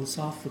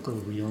philosophical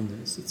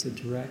realness. It's a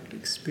direct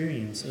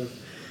experience of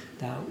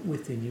that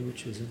within you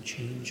which isn't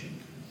changing.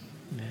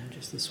 Yeah,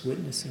 just this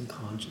witnessing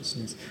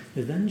consciousness.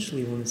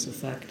 Eventually, when this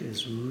effect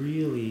has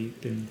really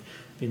been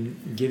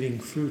giving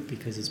fruit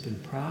because it's been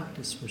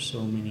practiced for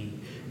so many,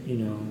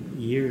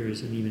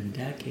 years and even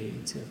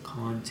decades of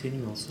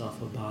continual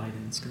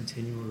self-abidance,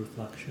 continual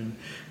reflection,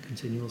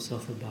 continual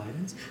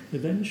self-abidance,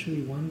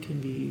 eventually one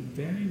can be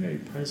very, very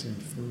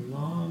present for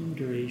long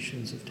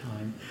durations of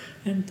time,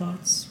 and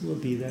thoughts will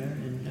be there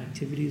and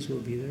activities will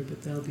be there,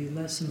 but they'll be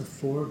less in the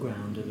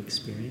foreground of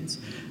experience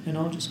and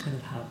all just kind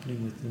of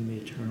happening within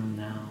the eternal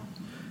now.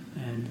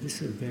 And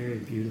this is a very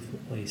beautiful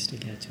place to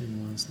get to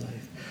in one's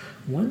life.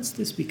 Once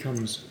this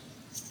becomes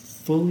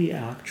fully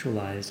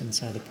actualized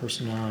inside the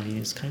personality,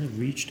 has kind of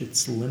reached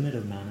its limit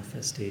of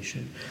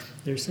manifestation,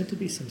 there's said to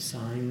be some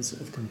signs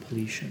of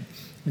completion.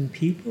 And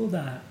people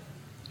that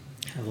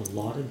have a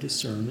lot of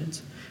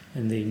discernment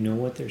and they know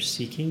what they're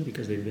seeking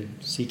because they've been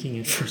seeking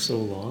it for so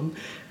long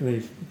and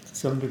they've to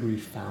some degree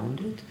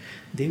found it,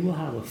 they will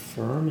have a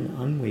firm and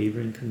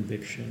unwavering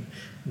conviction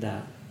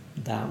that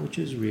that which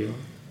is real,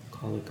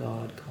 call it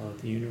God, call it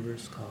the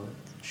universe, call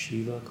it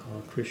Shiva, call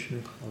it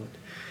Krishna, call it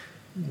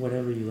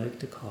whatever you like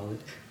to call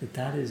it,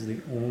 that is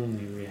the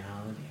only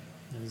reality.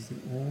 That is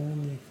the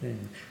only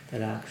thing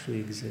that actually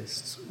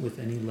exists with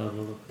any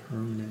level of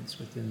permanence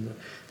within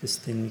this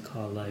thing we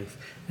call life,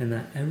 and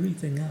that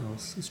everything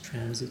else is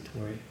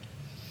transitory.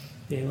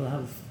 They will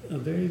have a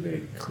very,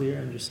 very clear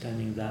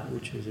understanding of that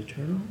which is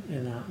eternal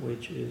and that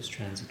which is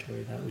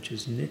transitory, that which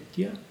is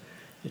nitya,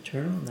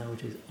 eternal, and that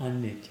which is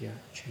anitya,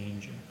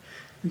 changing.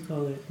 We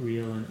call it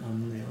real and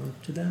unreal.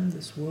 To them,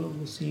 this world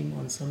will seem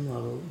on some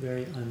level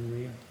very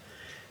unreal.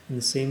 In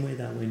the same way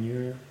that when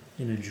you're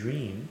in a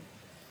dream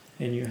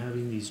and you're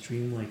having these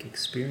dreamlike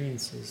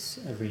experiences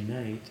every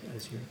night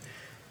as you're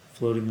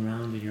floating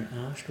around in your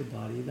astral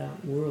body,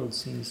 that world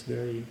seems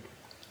very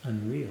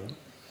unreal.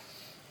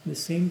 The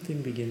same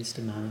thing begins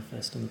to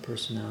manifest in the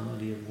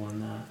personality of one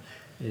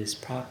that is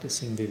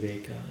practicing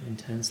viveka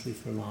intensely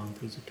for long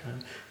periods of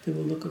time, they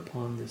will look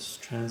upon this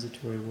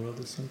transitory world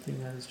as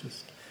something that is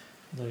just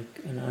like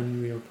an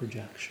unreal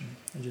projection,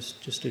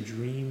 just a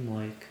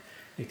dream-like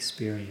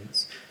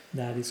experience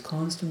that is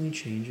constantly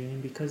changing,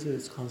 and because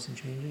it's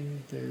constantly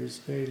changing, there's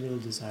very little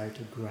desire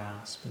to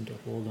grasp and to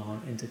hold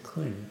on and to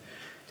cling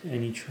to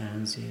any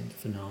transient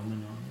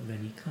phenomenon of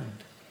any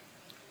kind.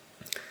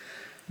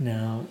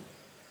 Now,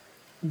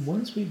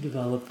 once we've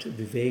developed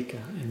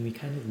viveka and we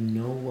kind of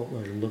know what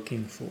we're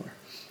looking for,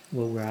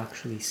 what we're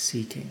actually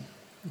seeking,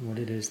 what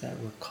it is that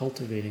we're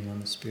cultivating on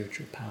the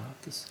spiritual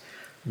path, this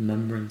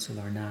remembrance of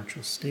our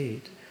natural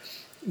state,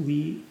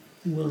 we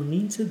will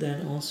need to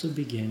then also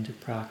begin to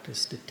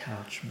practice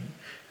detachment.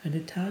 And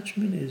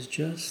detachment is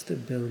just the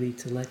ability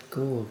to let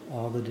go of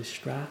all the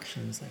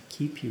distractions that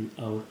keep you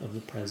out of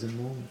the present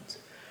moment.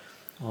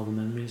 All the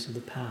memories of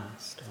the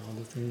past, all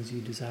the things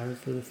you desire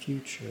for the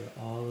future,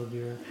 all of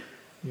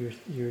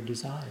your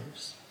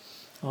desires.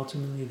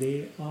 Ultimately,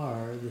 they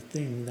are the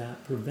thing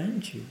that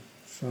prevent you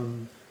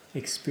from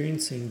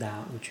experiencing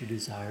that which you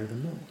desire the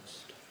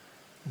most,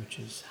 which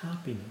is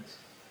happiness.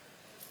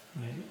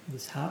 Right?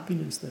 This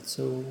happiness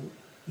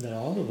that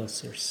all of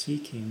us are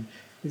seeking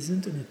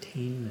isn't an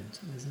attainment,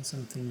 isn't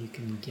something you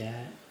can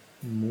get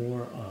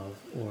more of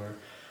or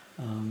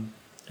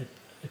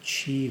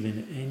achieve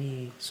in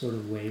any sort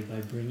of way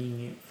by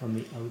bringing it from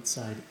the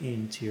outside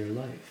into your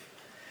life.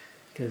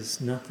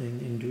 Because nothing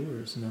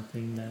endures,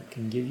 nothing that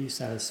can give you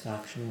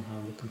satisfaction will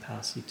have the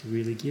capacity to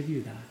really give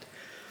you that.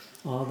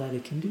 All that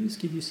it can do is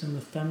give you some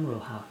ephemeral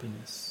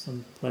happiness,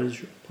 some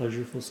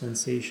pleasurable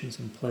sensations,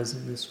 some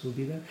pleasantness will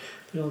be there,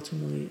 but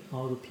ultimately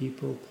all the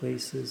people,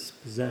 places,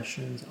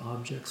 possessions,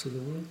 objects of the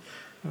world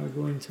are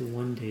going to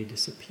one day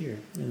disappear.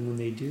 And when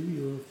they do,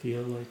 you'll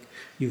feel like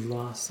you've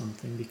lost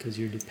something because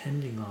you're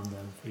depending on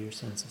them for your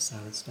sense of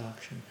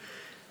satisfaction.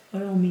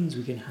 By all means,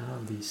 we can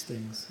have these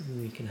things.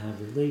 We can have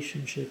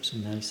relationships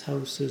and nice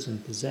houses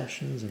and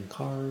possessions and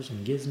cars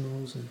and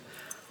gizmos and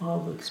all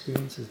the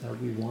experiences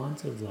that we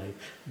want of life,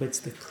 but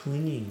it's the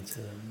clinging to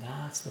them.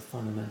 That's the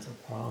fundamental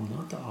problem,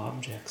 not the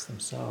objects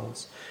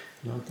themselves,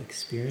 not the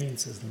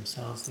experiences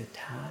themselves, the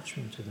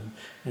attachment to them,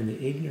 and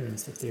the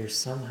ignorance that they're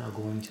somehow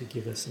going to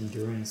give us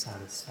enduring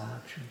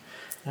satisfaction.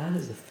 That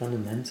is the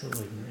fundamental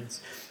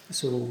ignorance.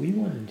 So what we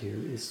want to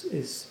do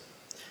is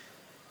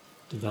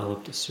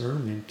develop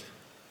discernment,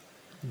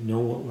 know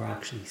what we're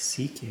actually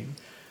seeking,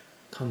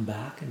 come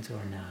back into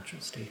our natural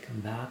state,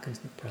 come back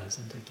into the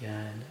present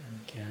again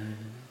and again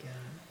and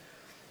again,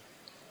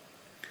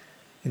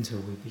 until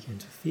we begin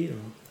to feel,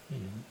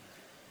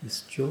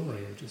 this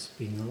joy of just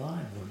being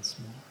alive once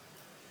more,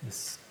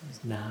 this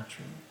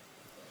natural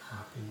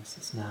happiness,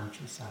 this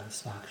natural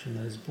satisfaction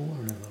that is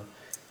born of a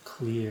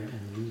clear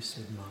and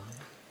lucid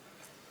mind,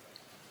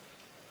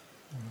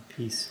 or a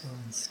peaceful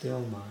and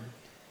still mind.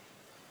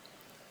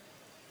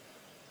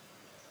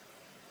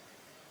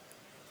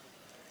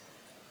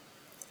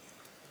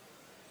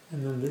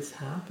 And then this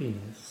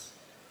happiness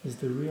is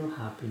the real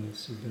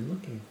happiness you've been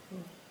looking for.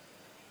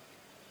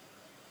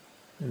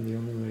 And the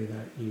only way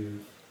that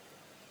you've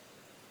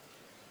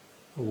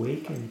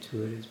awakened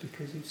to it is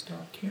because you've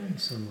stopped caring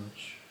so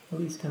much,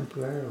 at least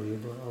temporarily,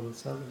 about all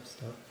this other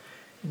stuff.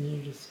 And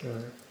you just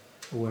are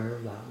aware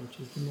of that, which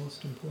is the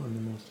most important,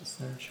 the most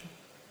essential.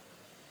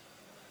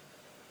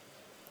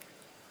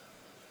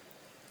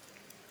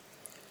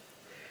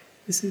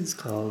 This is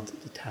called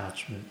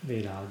detachment,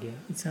 Vairagya.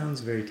 It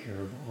sounds very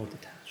terrible,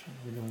 detachment.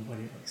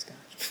 Nobody likes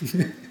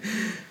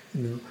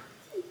detachment.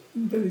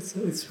 But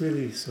it's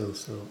really so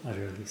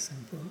utterly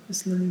simple.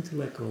 It's learning to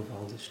let go of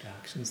all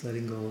distractions,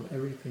 letting go of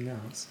everything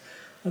else,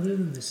 other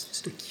than this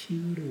just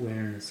acute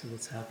awareness of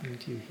what's happening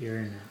to you here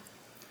and now.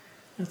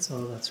 That's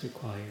all that's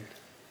required.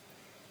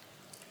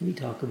 We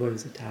talk about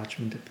as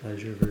attachment to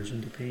pleasure,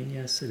 aversion to pain.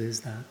 Yes, it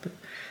is that, but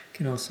it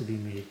can also be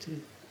made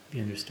to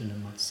be understood in a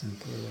much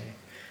simpler way.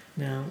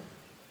 Now,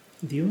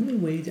 the only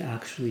way to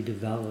actually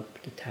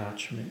develop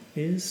detachment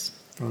is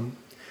from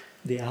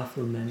the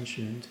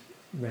aforementioned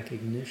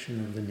recognition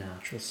of the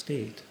natural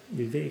state,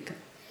 viveka,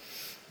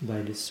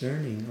 by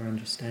discerning or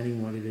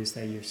understanding what it is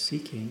that you're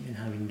seeking and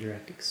having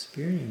direct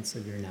experience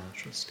of your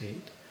natural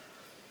state.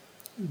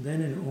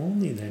 Then and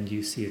only then do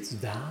you see its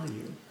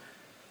value.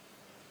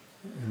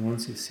 And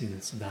once you've seen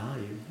its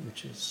value,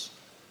 which is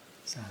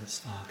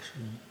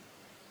satisfaction,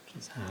 which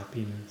is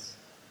happiness,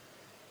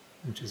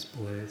 which is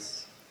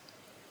bliss,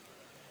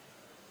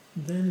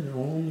 then and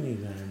only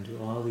then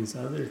do all these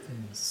other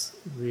things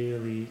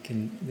really,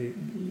 can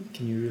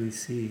you really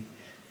see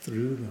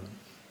through them?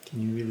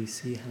 Can you really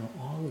see how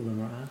all of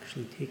them are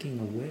actually taking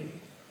away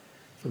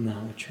from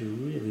that which you're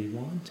really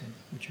wanting,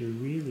 which you're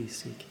really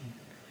seeking,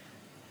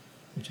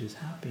 which is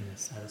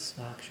happiness,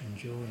 satisfaction,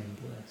 joy, and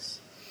bliss.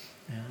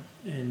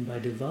 Yeah? And by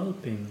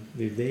developing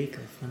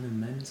viveka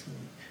fundamentally,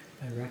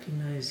 by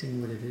recognizing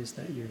what it is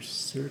that you're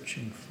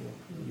searching for,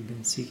 what you've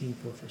been seeking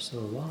for so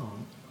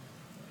long,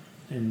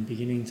 and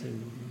beginning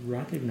to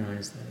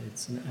recognize that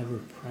it's an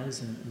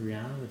ever-present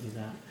reality,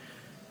 that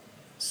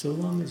so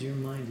long as your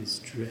mind is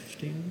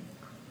drifting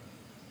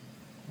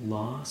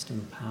lost in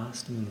the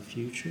past and in the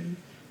future,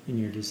 in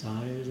your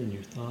desires and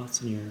your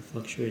thoughts and your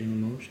fluctuating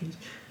emotions,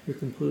 you're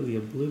completely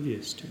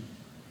oblivious to.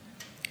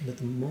 But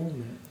the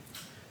moment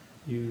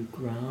you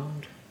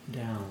ground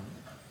down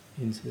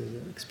into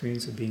the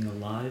experience of being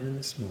alive in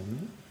this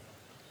moment,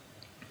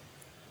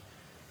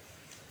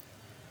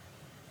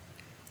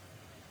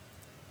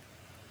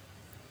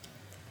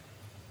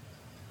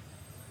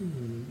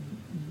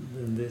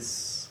 then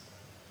this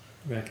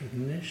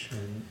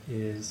recognition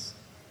is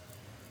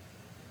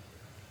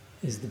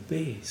the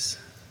base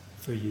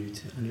for you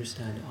to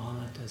understand all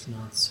that does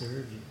not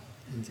serve you,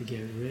 and to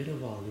get rid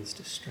of all these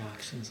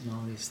distractions and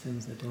all these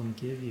things that don't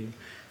give you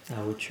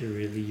that which you're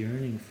really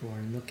yearning for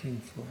and looking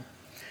for.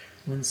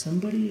 When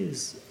somebody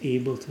is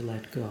able to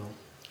let go,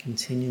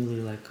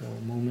 continually let go,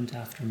 moment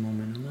after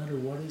moment, no matter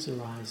what is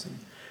arising,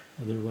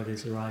 whether what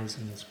is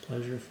arising is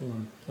pleasurable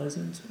and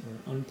pleasant,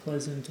 or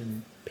unpleasant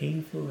and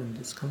painful and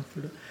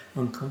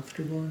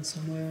uncomfortable in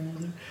some way or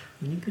another,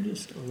 when you can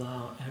just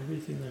allow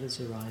everything that is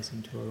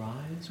arising to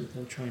arise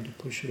without trying to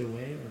push it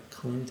away or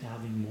cling to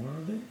having more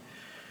of it,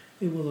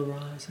 it will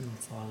arise and will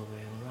fall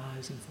away,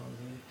 arise and fall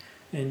away.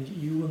 And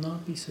you will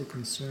not be so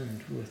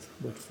concerned with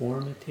what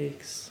form it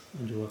takes,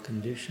 under what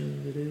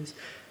condition it is,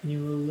 and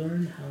you will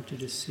learn how to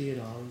just see it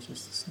all as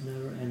just this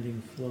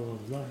never-ending flow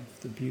of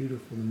life, the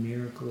beautiful, the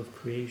miracle of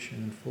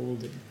creation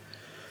unfolding.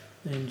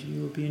 And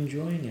you will be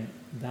enjoying it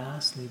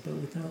vastly, but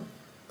without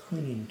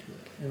clinging to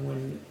it. And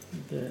when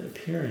the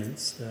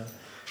appearance, the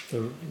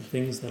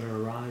things that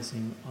are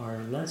arising are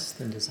less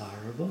than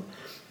desirable,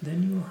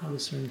 then you will have a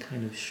certain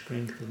kind of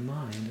strength of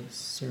mind, a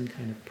certain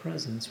kind of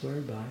presence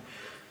whereby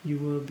you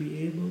will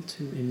be able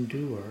to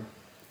endure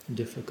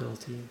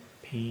difficulty,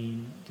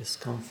 pain,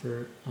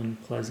 discomfort,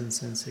 unpleasant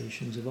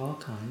sensations of all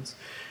kinds,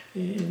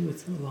 and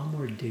with a lot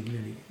more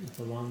dignity, with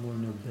a lot more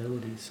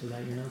nobility, so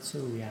that you're not so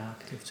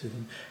reactive to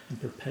them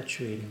and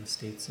perpetuating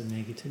states of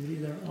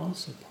negativity. They're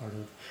also part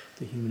of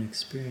the human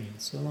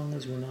experience. So long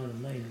as we're not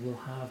enlightened, we'll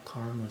have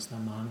karmas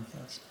that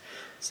manifest.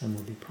 Some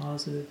will be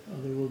positive,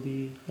 other will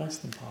be less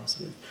than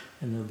positive,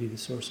 and they'll be the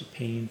source of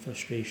pain,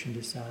 frustration,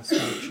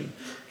 dissatisfaction.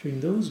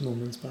 During those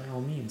moments, by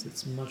all means,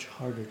 it's much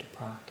harder to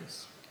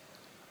practice.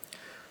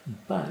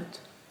 But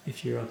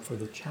if you're up for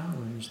the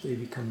challenge, they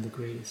become the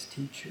greatest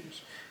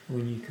teachers.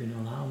 When you can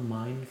allow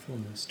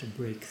mindfulness to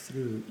break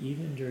through,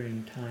 even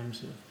during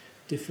times of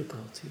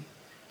difficulty,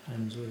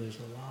 times where there's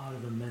a lot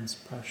of immense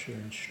pressure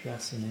and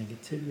stress and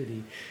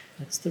negativity,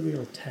 that's the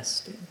real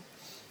testing.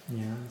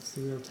 Yeah, it's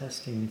the real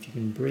testing. If you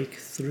can break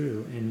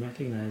through and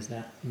recognize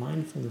that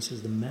mindfulness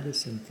is the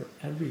medicine for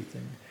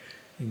everything,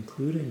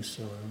 including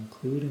sorrow,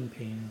 including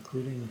pain,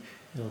 including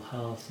ill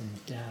health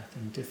and death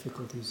and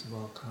difficulties of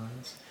all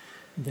kinds,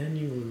 then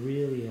you will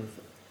really have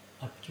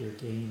upped your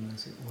game,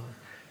 as it were.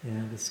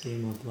 Yeah, this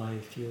game of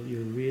life,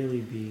 you'll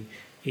really be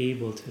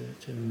able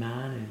to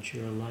manage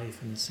your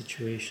life and the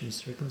situations,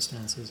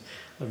 circumstances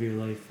of your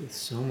life with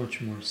so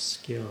much more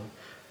skill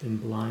than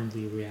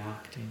blindly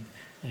reacting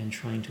and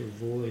trying to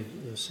avoid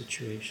those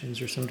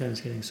situations, or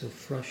sometimes getting so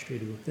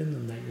frustrated within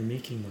them that you're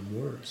making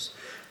them worse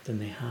than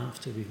they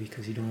have to be,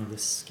 because you don't have the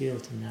skill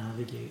to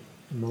navigate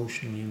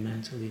emotionally and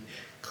mentally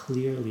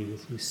clearly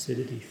with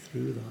lucidity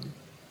through them.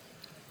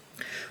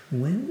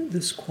 When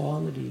this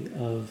quality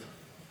of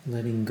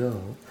letting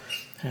go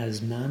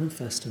has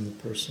manifest in the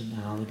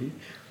personality,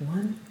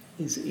 one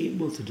is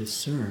able to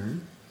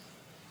discern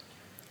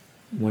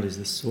what is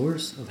the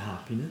source of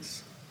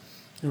happiness,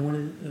 and what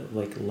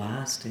is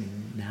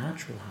lasting,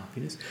 natural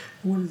happiness,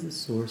 and what is the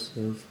source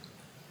of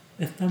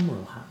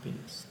ephemeral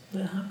happiness.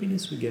 The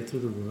happiness we get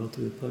through the world,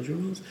 through the pleasure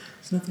worlds,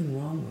 there's nothing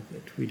wrong with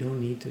it. We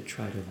don't need to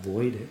try to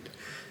avoid it.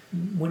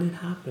 When it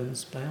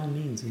happens, by all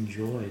means,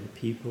 enjoy the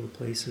people, the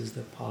places,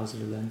 the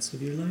positive events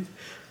of your life,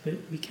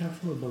 but be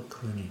careful about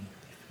clinging,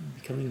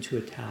 becoming too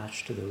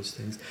attached to those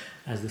things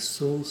as the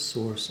sole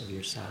source of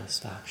your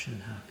satisfaction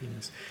and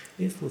happiness.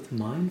 If with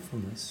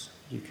mindfulness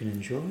you can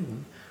enjoy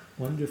them,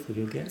 wonderful,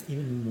 you'll get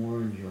even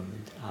more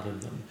enjoyment out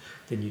of them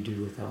than you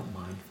do without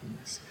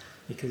mindfulness.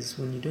 Because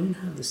when you don't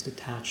have this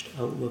detached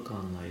outlook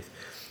on life,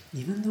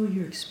 even though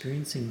you're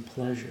experiencing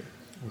pleasure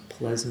or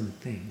pleasant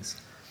things,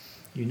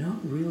 you're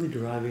not really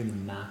deriving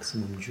the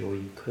maximum joy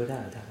you could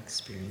out of that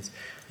experience,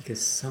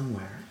 because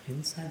somewhere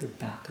inside the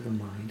back of the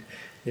mind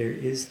there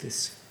is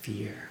this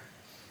fear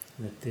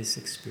that this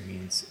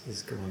experience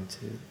is going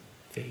to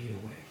fade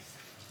away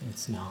and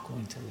it's not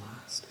going to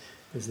last,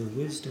 because the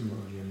wisdom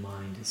of your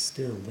mind is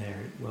still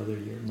there whether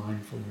you're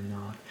mindful or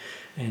not.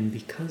 And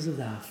because of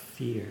that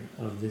fear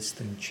of this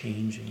thing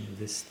changing, of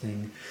this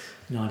thing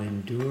not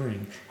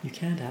enduring, you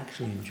can't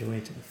actually enjoy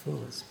it to the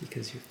fullest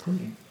because you're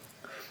clinging.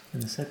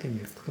 And the second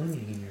you're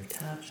clinging and you're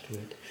attached to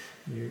it,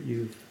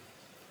 you've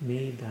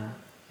made that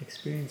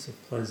experience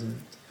of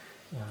pleasant,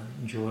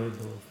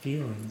 enjoyable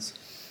feelings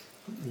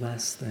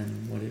less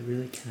than what it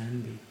really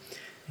can be.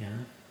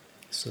 Yeah.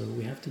 So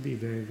we have to be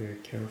very, very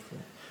careful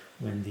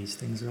when these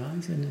things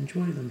arise and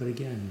enjoy them. But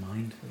again,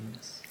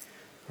 mindfulness,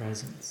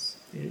 presence,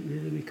 it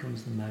really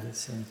becomes the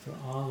medicine for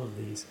all of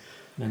these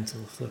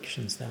mental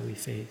afflictions that we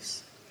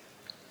face.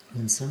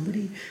 When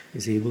somebody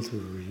is able to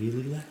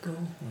really let go,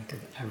 like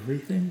of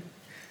everything,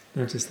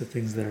 not just the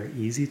things that are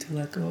easy to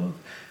let go of,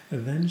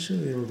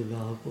 eventually it'll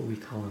develop what we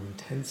call an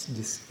intense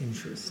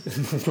disinterest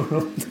in the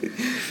world.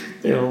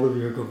 And all of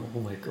you are going, oh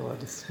my God,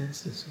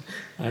 disinterest.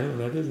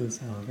 That doesn't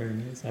sound very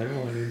nice. I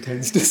don't want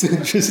intense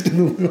disinterest in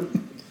the world.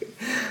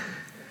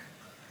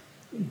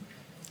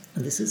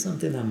 And this is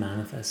something that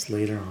manifests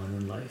later on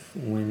in life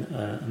when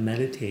a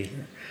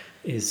meditator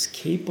is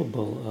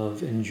capable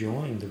of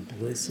enjoying the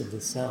bliss of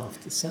the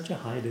self to such a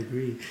high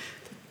degree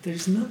that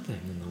there's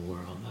nothing in the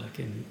world that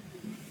can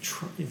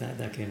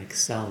that can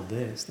excel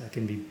this, that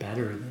can be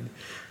better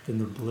than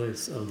the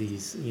bliss of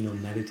these,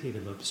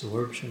 meditative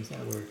absorptions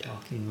that we're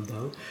talking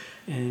about.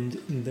 And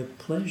the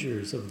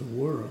pleasures of the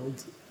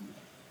world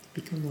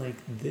become like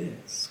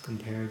this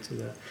compared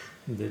to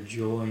the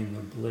joy and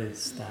the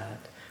bliss that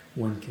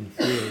one can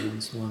feel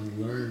once one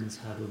learns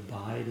how to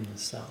abide in the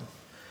self.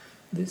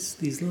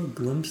 These little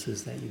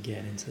glimpses that you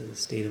get into the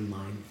state of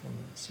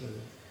mindfulness or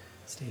the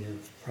state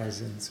of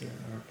presence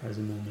or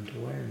present moment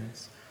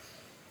awareness,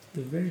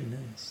 they're very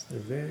nice. They're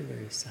very,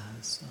 very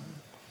satisfying.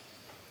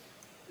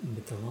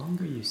 But the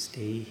longer you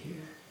stay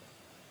here,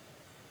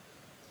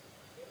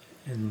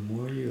 and the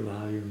more you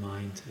allow your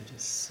mind to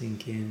just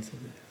sink into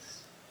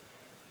this,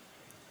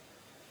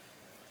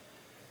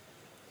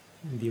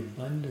 and the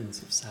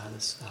abundance of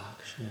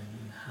satisfaction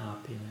and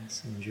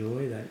happiness and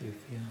joy that you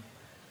feel,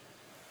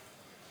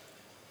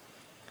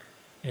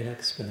 it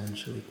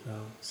exponentially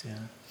grows,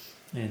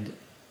 and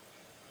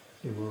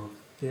it will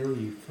fill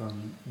you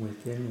from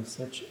within with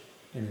such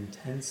an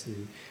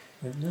intensity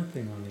that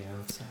nothing on the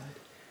outside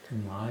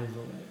can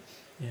rival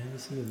it.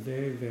 This is a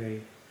very,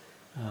 very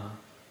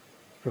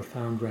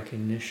profound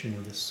recognition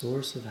of the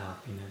source of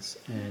happiness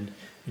and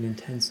an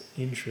intense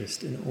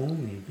interest in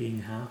only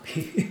being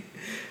happy,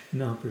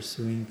 not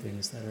pursuing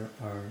things that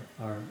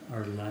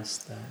are less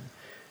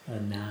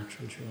than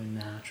natural joy,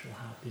 natural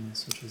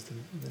happiness, which is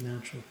the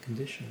natural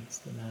conditions,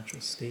 the natural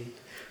state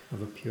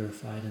of a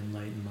purified,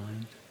 enlightened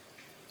mind.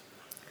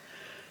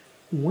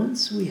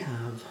 Once we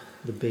have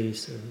the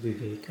base of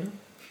viveka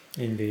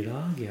and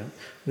vairagya,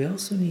 we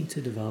also need to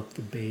develop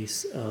the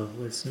base of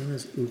what's known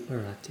as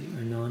uparati,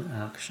 or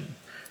non-action.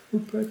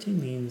 Uparati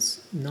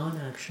means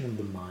non-action of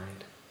the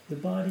mind. The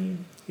body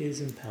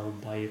is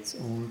impelled by its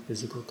own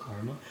physical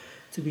karma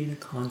to be in a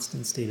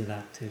constant state of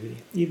activity,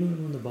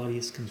 even when the body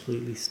is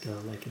completely still,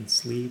 like in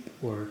sleep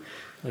or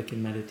like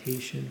in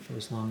meditation. For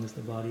as long as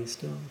the body is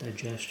still,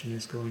 digestion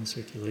is going,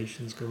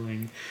 circulation is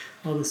going,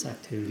 all this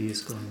activity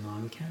is going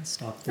on. We can't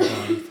stop the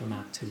body from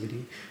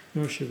activity,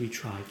 nor should we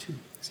try to.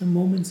 Some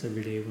moments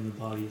every day when the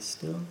body is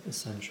still,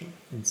 essential.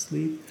 In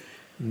sleep,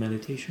 in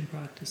meditation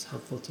practice,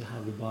 helpful to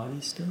have the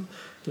body still.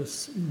 The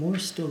more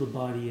still the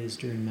body is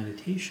during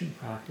meditation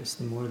practice,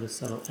 the more the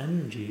subtle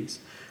energies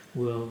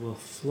will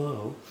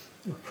flow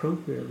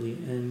appropriately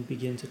and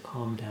begin to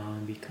calm down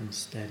and become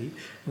steady.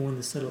 And when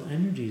the subtle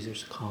energies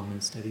are calm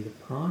and steady, the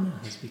prana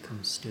has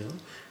become still,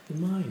 the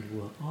mind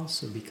will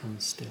also become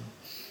still.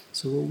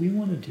 So what we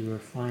want to do are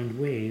find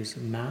ways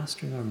of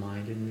mastering our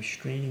mind and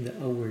restraining the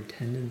outward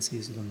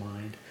tendencies of the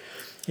mind.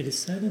 It is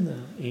said in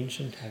the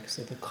ancient texts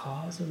that the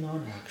cause of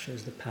non-action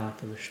is the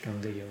path of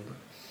Ashtanga Yoga.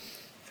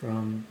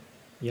 From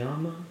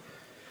yama,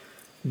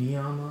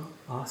 niyama,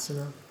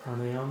 asana,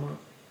 pranayama,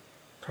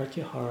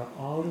 pratyahara,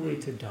 all the way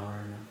to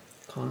dharana,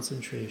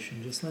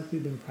 concentration, just like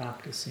we've been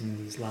practicing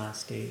these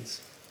last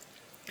days.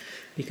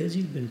 Because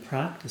you've been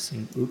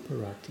practicing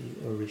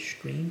uparati, or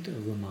restraint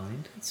of the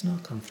mind, it's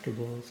not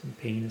comfortable, some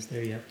pain is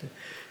there, you have to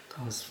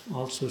cause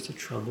all sorts of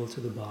trouble to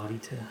the body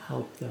to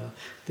help the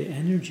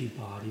energy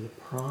body, the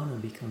prana,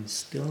 become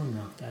still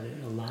enough that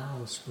it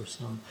allows for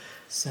some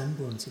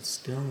semblance of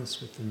stillness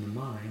within the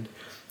mind.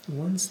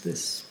 Once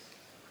this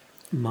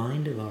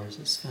mind of ours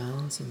has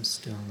found some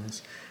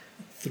stillness,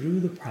 through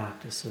the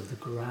practice of the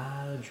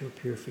gradual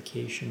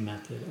purification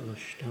method of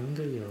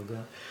Ashtanga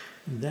Yoga,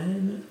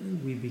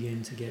 then we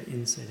begin to get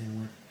insight in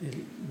what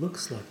it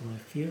looks like, what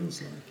it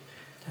feels like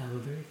to have a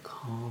very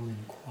calm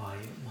and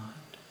quiet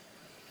mind.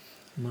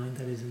 A mind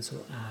that isn't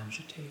so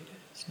agitated,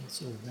 it's not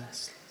so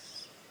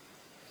restless.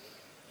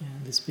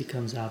 And this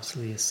becomes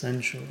absolutely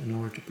essential in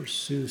order to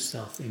pursue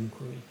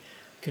self-inquiry.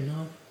 We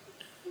cannot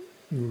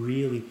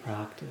really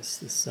practice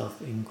the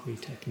self-inquiry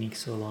technique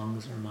so long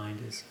as our mind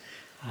is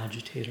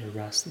agitated or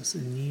restless.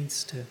 It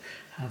needs to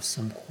have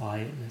some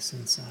quietness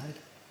inside.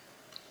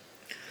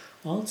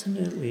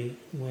 Ultimately,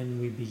 when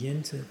we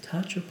begin to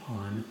touch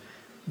upon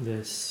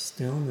this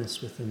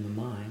stillness within the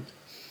mind,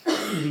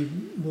 we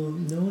will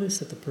notice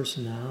that the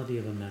personality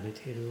of a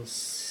meditator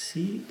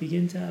will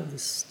begin to have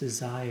this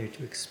desire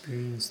to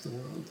experience the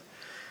world.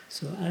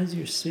 So as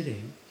you're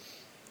sitting,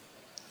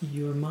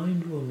 your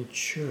mind will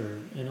mature,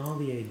 and all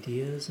the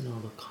ideas and all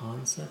the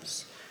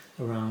concepts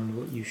around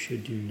what you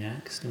should do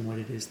next and what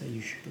it is that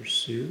you should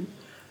pursue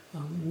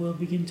will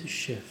begin to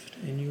shift,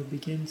 and you'll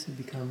begin to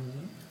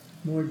become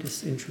more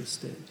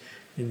disinterested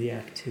in the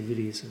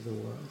activities of the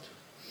world.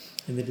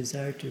 And the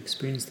desire to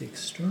experience the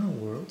external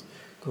world,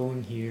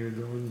 going here,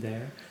 going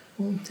there,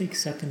 will take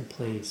second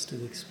place to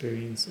the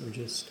experience of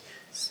just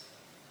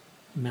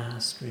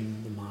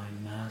mastering the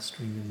mind,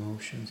 mastering the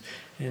emotions,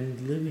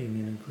 and living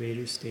in a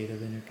greater state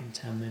of inner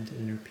contentment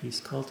and inner peace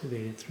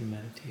cultivated through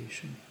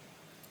meditation.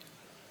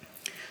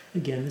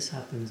 Again, this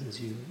happens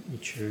as you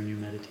mature in your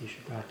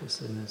meditation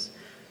practice and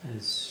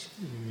as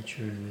you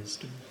mature in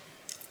wisdom.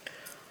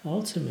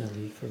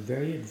 Ultimately, for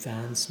very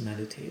advanced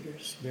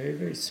meditators, very,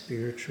 very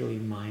spiritually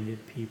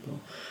minded people,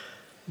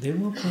 there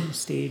will come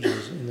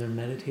stages in their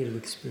meditative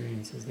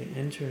experience as they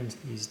enter into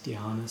these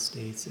dhyana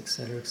states,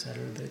 etc.,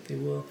 that they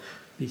will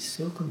be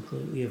so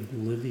completely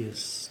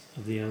oblivious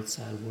of the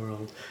outside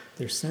world.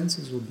 Their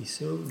senses will be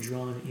so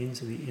drawn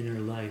into the inner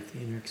life, the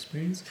inner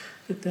experience,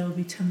 that they'll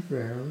be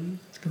temporarily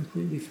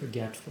completely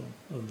forgetful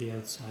of the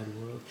outside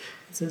world.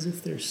 It's as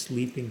if they're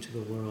sleeping to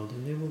the world,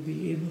 and they will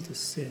be able to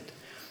sit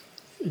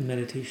in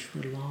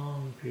meditation for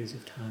long periods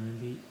of time and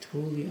be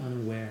totally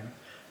unaware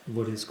of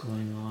what is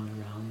going on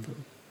around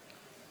them.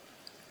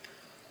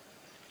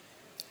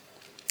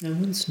 I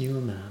once knew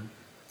a man.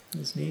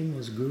 His name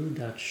was Guru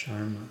Dutt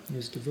Sharma. He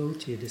was a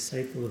devotee, a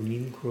disciple of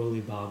Neem Karoli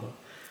Baba,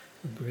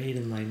 a great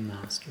enlightened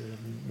master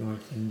of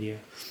North India.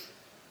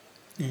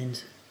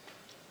 And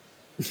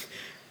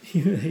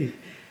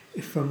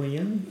from a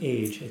young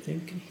age, I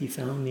think he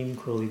found Neem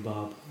Karoli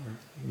Baba, or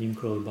Neem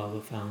Karoli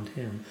Baba found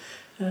him.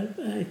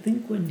 I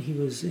think when he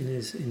was in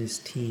his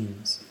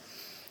teens.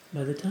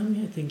 By the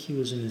time I think he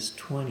was in his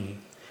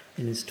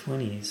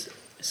 20s,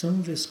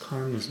 some of his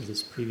karmas of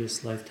his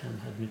previous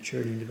lifetime had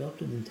matured and developed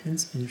an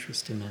intense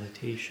interest in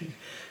meditation.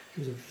 He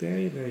was a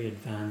very, very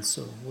advanced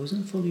soul.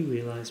 Wasn't fully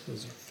realized, but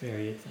was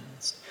very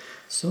advanced.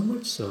 So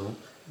much so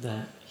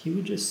that he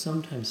would just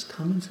sometimes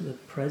come into the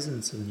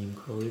presence of Neem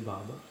Karoli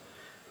Baba,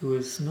 who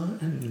was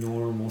not a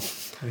normal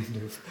kind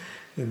of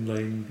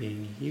enlightened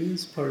being. He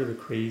was part of the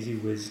crazy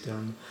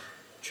wisdom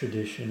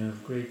tradition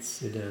of great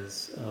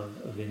siddhas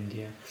of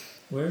India,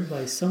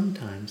 whereby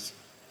sometimes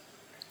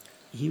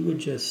he would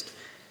just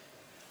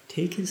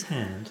take his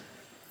hand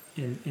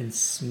and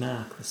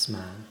smack this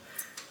man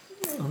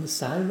on the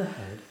side of the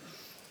head,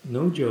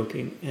 no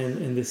joking,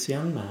 and this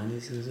young man,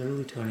 he's in his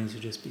early 20s,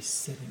 would just be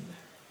sitting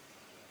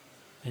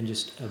there and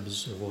just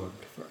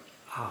absorbed for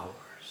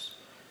hours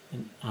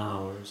and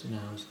hours and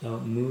hours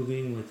without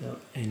moving,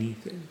 without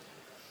anything,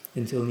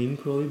 until Neem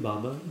Karoli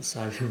Baba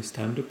decided it was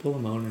time to pull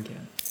him out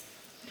again,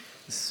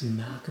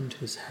 smack him to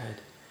his head,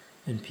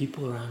 and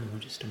people around him were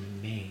just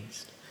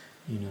amazed.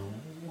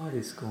 What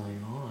is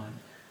going on?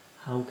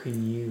 How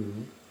can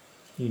you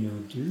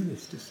do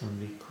this to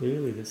somebody?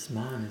 Clearly this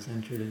man has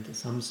entered into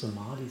some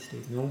samadhi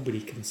state. Nobody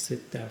can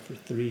sit there for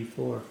 3,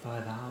 4,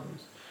 5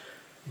 hours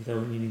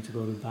without needing to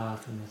go to the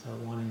bathroom, without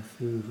wanting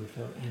food,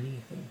 without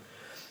anything,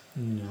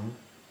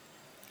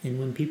 And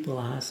when people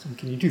asked him,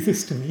 can you do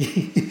this to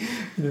me?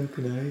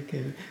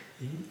 Can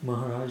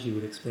Maharaji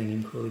would explain,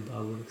 Neem Karoli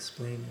Baba would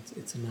explain,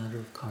 it's a matter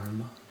of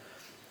karma.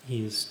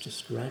 He is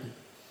just ready.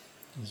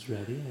 He's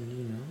ready,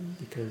 and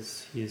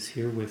because he is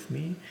here with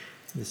me,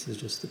 this is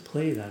just the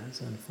play that is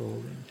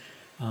unfolding.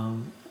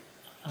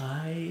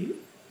 I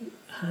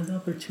had the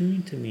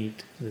opportunity to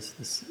meet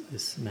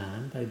this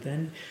man. By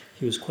then,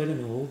 he was quite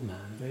an old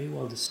man, very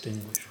well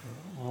distinguished,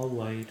 all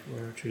white,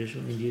 wore a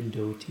traditional Indian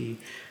dhoti,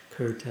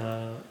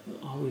 kurta,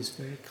 always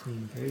very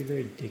clean, very,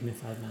 very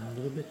dignified man, a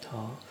little bit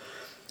tall.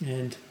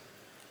 And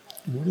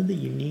one of the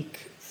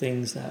unique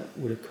things that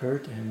would occur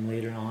to him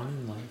later on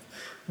in life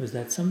was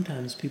that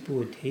sometimes people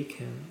would take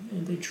him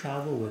and they'd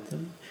travel with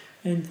him,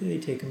 and they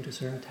take him to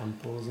certain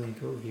temples and they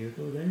go here,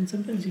 go there, and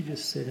sometimes he'd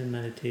just sit in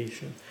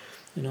meditation.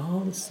 And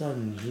all of a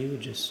sudden he would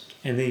just,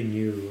 and they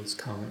knew it was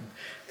coming,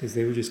 because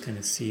they would just kind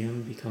of see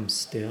him become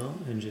still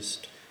and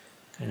just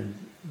kind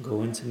of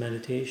go into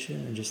meditation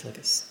and just like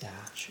a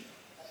statue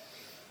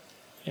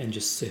and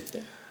just sit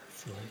there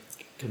for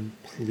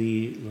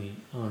completely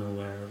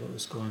unaware of what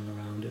was going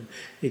around him.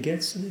 It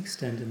gets to the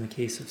extent in the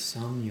case of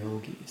some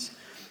yogis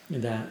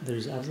that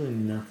there's absolutely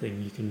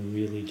nothing you can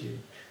really do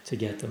to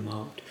get them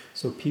out.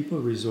 So people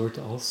resort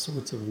to all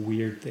sorts of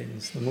weird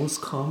things. The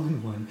most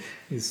common one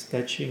is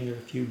fetching a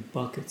few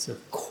buckets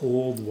of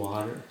cold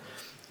water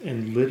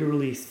and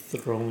literally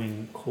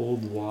throwing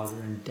cold water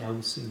and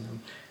dousing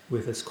them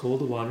with as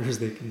cold water as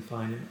they can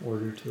find in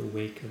order to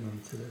awaken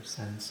them to their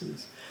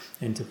senses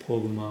and to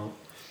pull them out.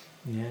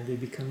 Yeah, they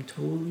become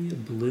totally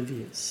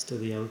oblivious to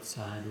the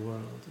outside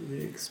world.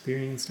 The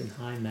experienced and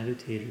high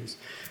meditators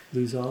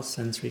lose all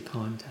sensory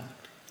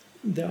contact.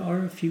 There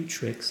are a few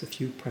tricks, a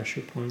few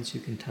pressure points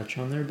you can touch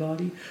on their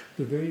body,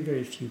 but very,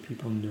 very few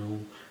people know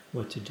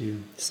what to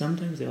do.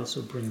 Sometimes they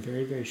also bring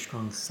very, very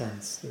strong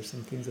scents. There's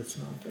some things that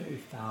smell very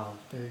foul,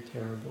 very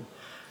terrible,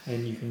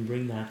 and you can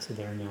bring that to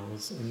their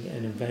nose,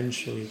 and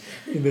eventually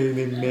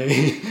they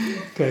may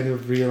kind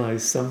of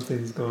realize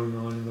something's going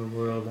on in the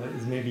world that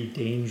is maybe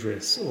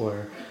dangerous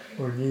or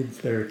needs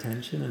their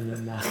attention, and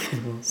then that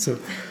can also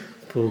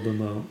pull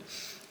them out.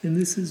 And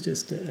this is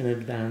just an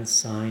advanced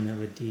sign of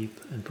a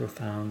deep and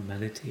profound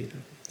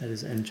meditator that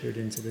has entered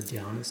into the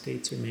dhyana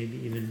states or maybe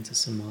even into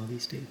samadhi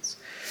states.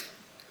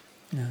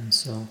 And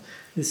so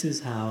this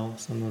is how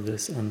some of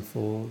this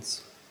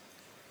unfolds.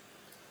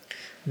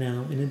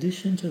 Now, in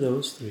addition to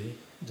those three,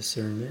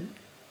 discernment,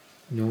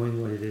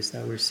 knowing what it is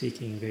that we're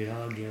seeking,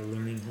 vairagya,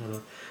 learning how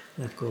to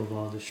let go of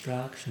all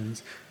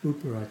distractions,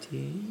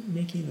 uparati,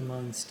 making the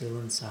mind still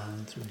and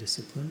silent through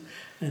discipline.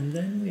 And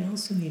then we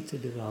also need to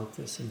develop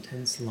this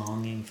intense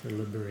longing for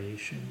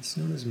liberation. It's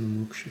known as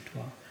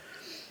mumukshutva.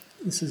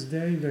 This is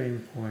very, very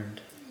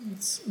important.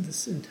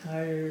 This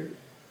entire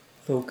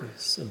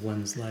focus of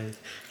one's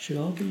life should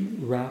all be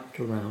wrapped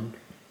around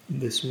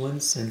this one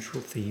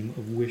central theme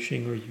of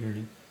wishing or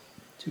yearning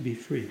to be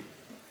free.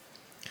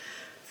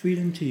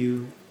 Freedom to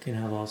you can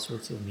have all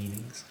sorts of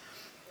meanings.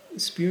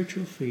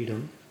 Spiritual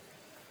freedom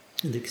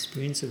and the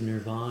experience of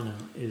nirvana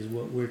is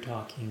what we're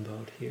talking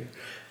about here.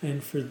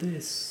 And for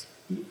this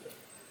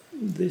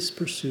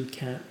pursuit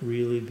can't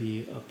really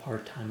be a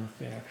part-time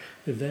affair.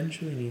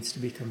 Eventually needs to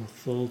become a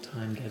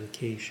full-time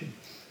dedication.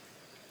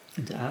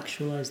 And to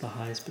actualize the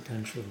highest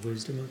potential of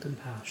wisdom and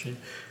compassion,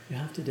 you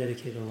have to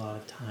dedicate a lot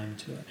of time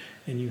to it.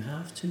 And you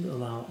have to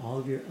allow all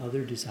of your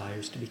other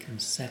desires to become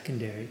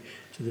secondary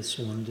to this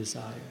one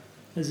desire.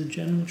 As a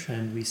general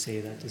trend, we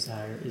say that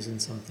desire isn't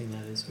something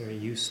that is very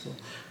useful.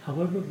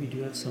 However, we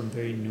do have some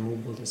very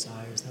noble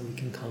desires that we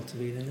can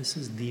cultivate, and this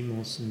is the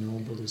most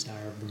noble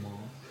desire of them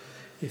all.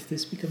 If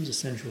this becomes a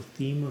central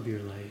theme of your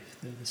life,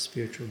 the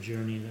spiritual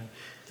journey,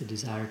 the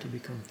desire to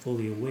become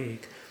fully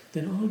awake,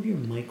 then all of your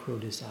micro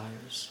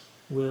desires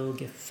will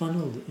get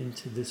funneled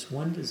into this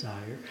one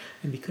desire.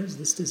 And because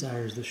this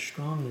desire is the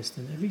strongest,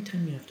 then every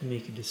time you have to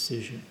make a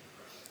decision,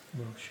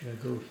 well, should I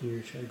go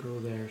here, should I go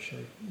there, should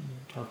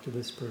I talk to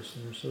this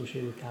person or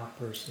associate with that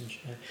person,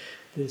 should I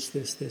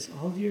this,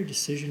 all of your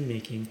decision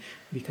making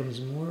becomes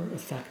more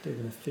effective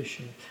and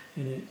efficient,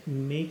 and it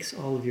makes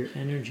all of your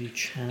energy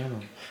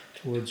channel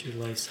towards your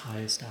life's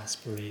highest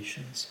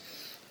aspirations.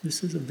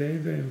 This is a very,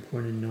 very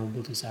important and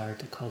noble desire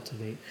to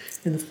cultivate.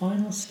 In the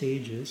final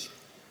stages,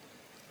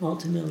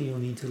 ultimately you'll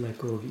need to let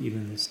go of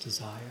even this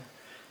desire.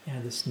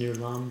 Yeah, this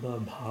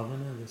nirlamba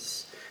bhavana,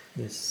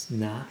 this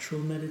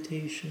natural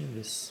meditation,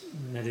 this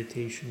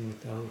meditation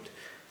without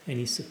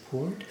any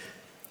support,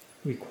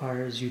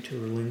 requires you to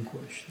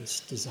relinquish this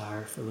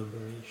desire for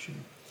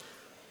liberation.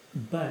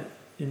 But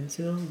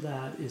until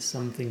that is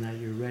something that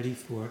you're ready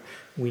for,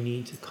 we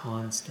need to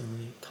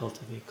constantly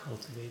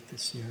cultivate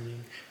this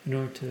yearning in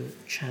order to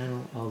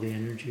channel all the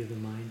energy of the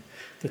mind.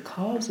 The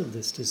cause of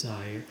this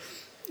desire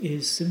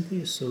is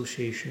simply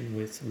association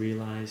with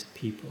realized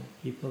people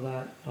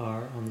that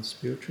are on the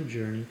spiritual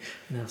journey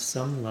and have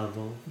some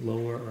level,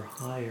 lower or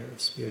higher, of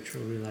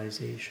spiritual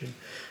realization.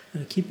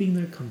 Keeping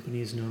their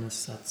company is known as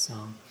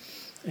satsang.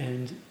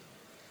 And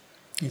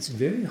it's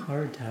very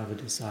hard to have a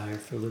desire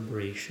for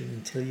liberation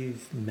until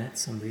you've met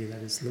somebody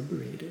that is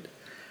liberated.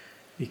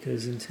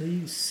 Because until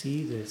you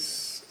see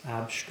this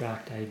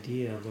abstract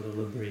idea of what a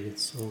liberated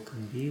soul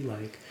can be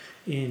like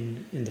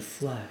in the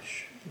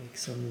flesh, like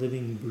some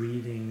living,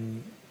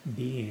 breathing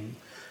being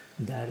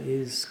that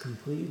is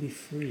completely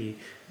free,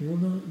 you will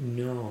not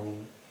know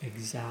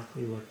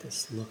exactly what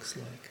this looks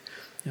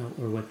like,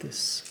 or what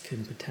this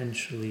can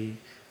potentially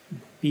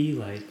be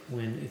like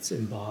when it's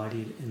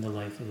embodied in the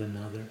life of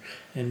another.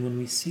 And when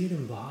we see it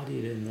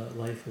embodied in the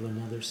life of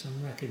another,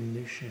 some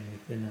recognition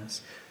within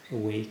us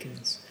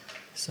awakens.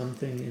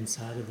 Something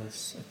inside of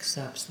us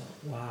accepts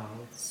that, wow,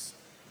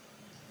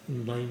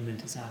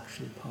 enlightenment is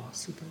actually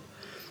possible.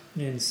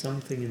 And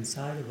something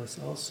inside of us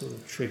also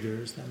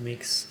triggers that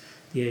makes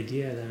the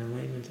idea that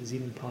enlightenment is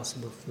even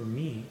possible for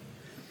me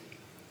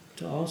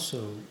to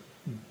also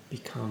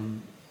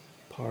become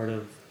part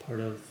of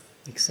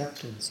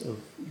acceptance of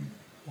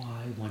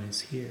why one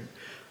is here,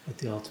 what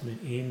the ultimate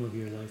aim of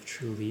your life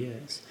truly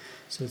is.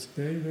 So it's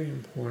very, very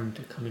important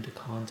to come into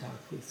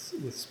contact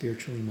with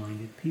spiritually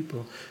minded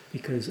people,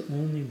 because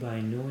only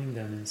by knowing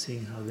them and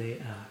seeing how they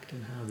act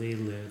and how they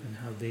live and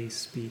how they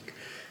speak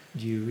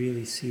do you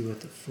really see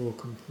what the full,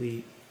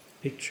 complete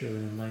picture of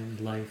an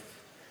enlightened life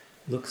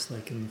looks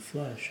like in the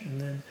flesh. And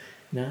then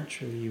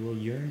naturally you will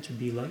yearn to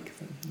be like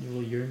them. You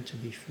will yearn to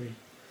be free.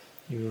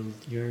 You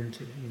will yearn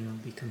to,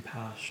 be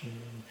compassionate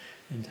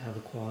and to have the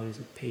qualities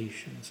of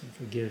patience and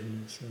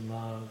forgiveness and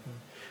love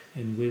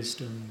and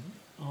wisdom.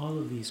 All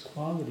of these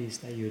qualities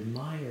that you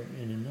admire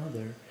in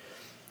another,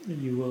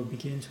 you will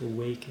begin to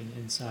awaken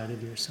inside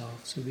of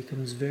yourself. So it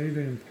becomes very,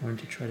 very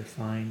important to try to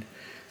find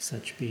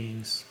such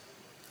beings.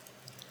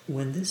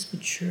 When this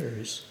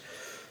matures,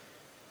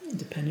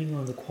 depending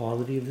on the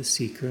quality of the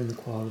seeker and the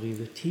quality of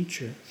the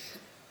teacher,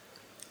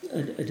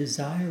 a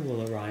desire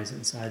will arise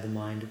inside the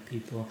mind of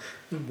people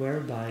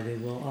whereby they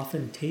will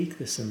often take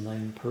this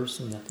enlightened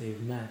person that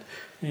they've met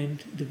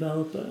and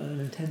develop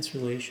an intense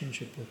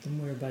relationship with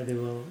them, whereby they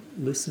will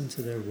listen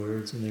to their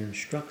words and their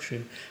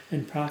instruction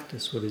and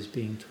practice what is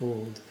being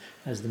told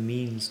as the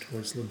means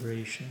towards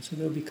liberation. So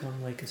they'll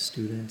become like a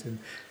student, and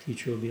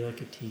teacher will be like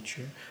a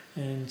teacher.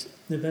 And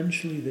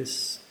eventually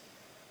this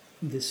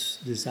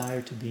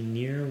desire to be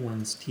near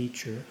one's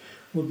teacher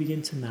will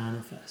begin to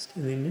manifest.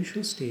 In the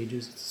initial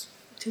stages, it's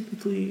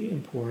typically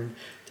important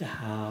to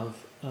have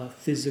a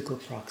physical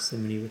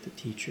proximity with the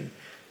teacher.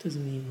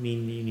 Doesn't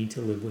mean that you need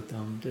to live with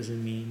them.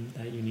 Doesn't mean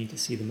that you need to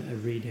see them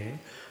every day.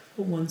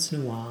 But once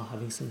in a while,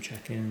 having some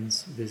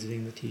check-ins,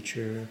 visiting the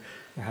teacher,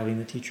 or having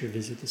the teacher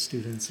visit the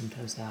students,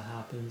 sometimes that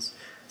happens.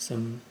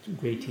 Some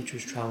great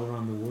teachers travel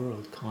around the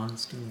world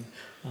constantly,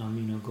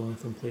 going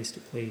from place to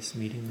place,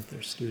 meeting with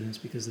their students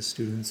because the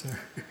students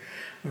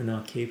are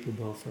not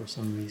capable for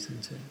some reason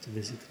to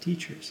visit the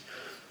teachers.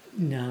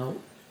 Now,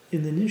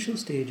 in the initial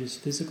stages,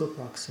 physical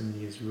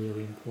proximity is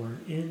really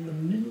important. In the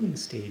middling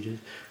stages,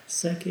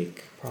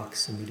 psychic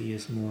proximity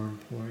is more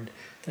important.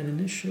 That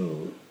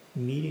initial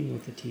meeting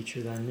with the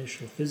teacher, that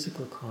initial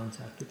physical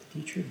contact with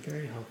the teacher is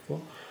very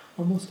helpful,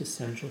 almost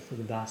essential for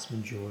the vast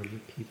majority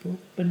of people,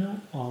 but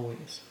not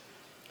always.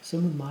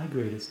 Some of my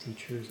greatest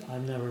teachers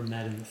I've never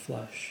met in the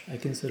flesh. I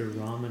consider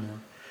Ramana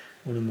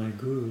one of my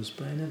gurus,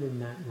 but I never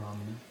met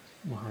Ramana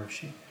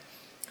Maharshi.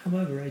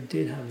 However, I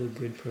did have the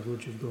good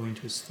privilege of going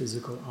to his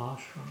physical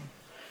ashram.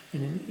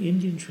 And in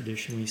Indian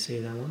tradition, we say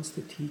that once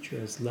the teacher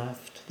has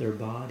left their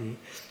body,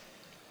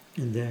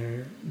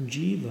 their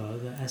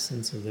jiva, the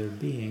essence of their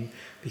being,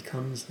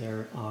 becomes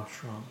their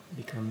ashram,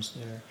 becomes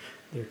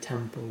their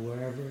temple,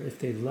 wherever, if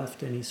they've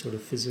left any sort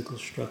of physical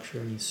structure,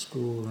 any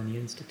school, any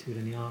institute,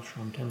 any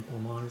ashram, temple,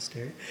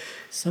 monastery,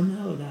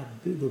 somehow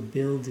the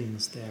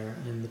buildings there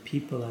and the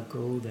people that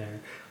go there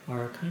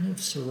are kind of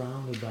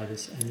surrounded by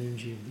this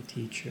energy of the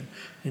teacher.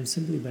 And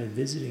simply by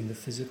visiting the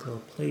physical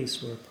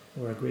place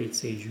where a great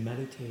sage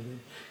meditated,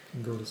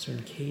 can go to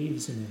certain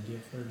caves in India,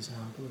 for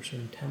example, or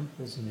certain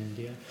temples in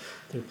India.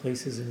 There are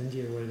places in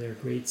India where there are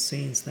great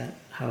saints that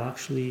have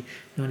actually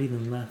not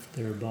even left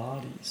their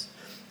bodies.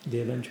 They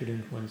have entered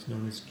into what's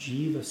known as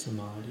Jiva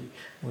Samadhi,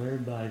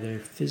 whereby their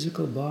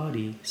physical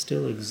body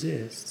still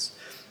exists.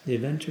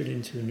 They've entered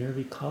into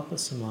Nirvikalpa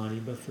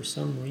Samadhi, but for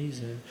some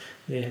reason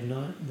they have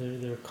not.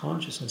 Their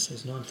consciousness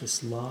has not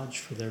dislodged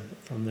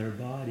from their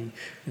body,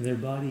 and their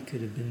body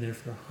could have been there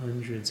for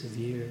hundreds of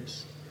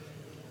years.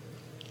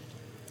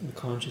 The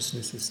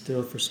consciousness is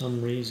still, for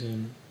some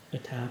reason,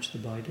 attached to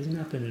the body. It doesn't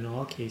happen in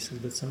all cases,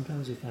 but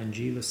sometimes we find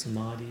jiva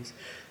samadhis.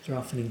 They're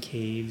often in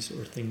caves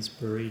or things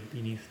buried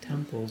beneath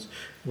temples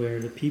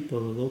where the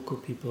local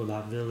people of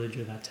that village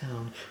or that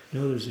town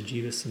know there's a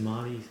jiva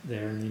samadhi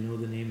there, and they know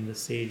the name of the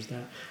sage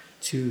that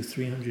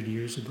 200-300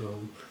 years ago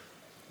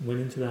went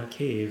into that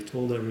cave,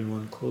 told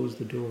everyone, close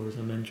the doors,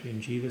 I'm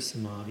entering jiva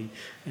samadhi,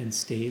 and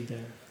stayed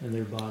there. And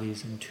their body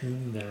is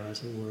entombed there,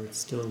 as it were. It's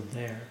still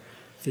there.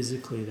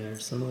 Physically there.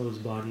 Some of those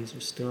bodies are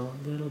still,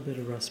 a little bit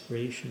of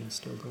respiration is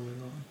still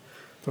going on,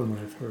 from what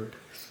I've heard.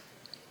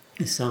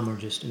 Some are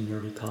just in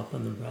nirvikalpa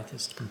and the breath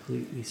is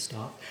completely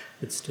stopped,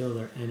 but still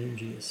their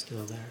energy is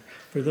still there.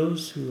 For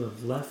those who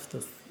have left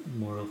the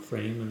mortal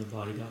frame and the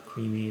body got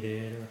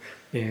cremated or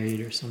buried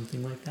or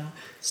something like that,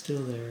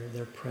 still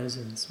their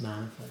presence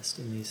manifests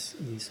in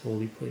these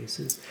holy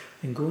places.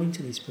 And going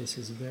to these places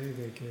is very,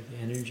 very good. The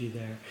energy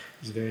there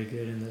is very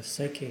good, and the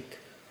psychic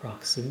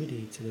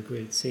proximity to the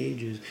great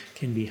sages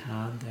can be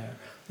had there,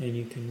 and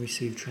you can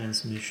receive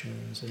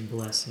transmissions and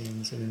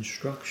blessings and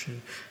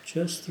instruction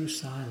just through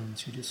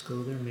silence. You just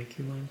go there, make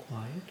your mind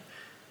quiet,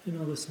 and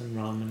all of a sudden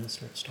Ramana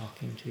starts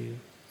talking to you.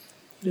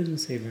 He doesn't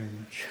say very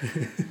much.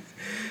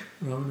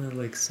 Ramana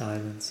likes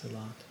silence a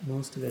lot.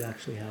 Most of it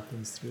actually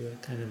happens through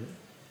a kind of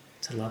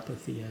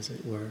telepathy, as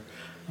it were,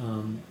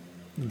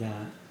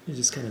 that is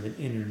just kind of an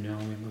inner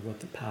knowing of what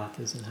the path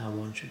is and how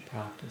one should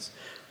practice,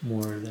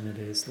 more than it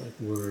is like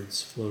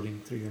words floating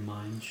through your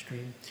mind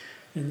stream.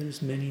 And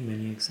there's many,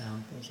 many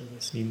examples of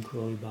this. Neem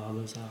Karoli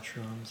Baba's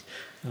ashrams.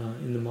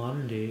 In the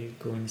modern day,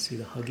 going to see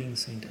the Hugging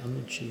Saint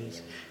Amitji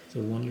is a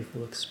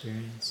wonderful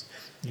experience.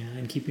 Yeah,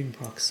 and keeping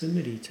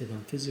proximity to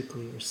them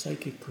physically or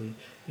psychically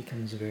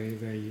becomes very,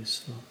 very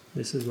useful.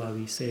 This is why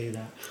we say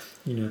that,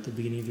 at the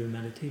beginning of your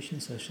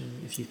meditation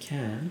session, if you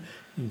can,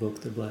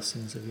 invoke the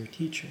blessings of your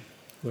teacher,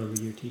 whoever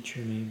your teacher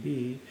may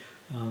be,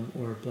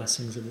 or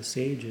blessings of the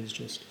sages.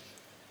 Just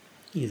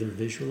either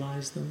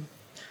visualize them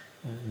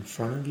in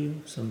front of you.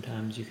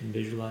 Sometimes you can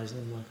visualize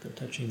them like they're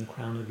touching the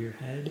crown of your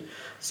head.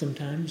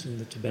 Sometimes in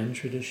the Tibetan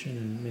tradition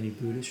and many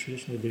Buddhist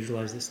traditions, they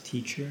visualize this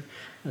teacher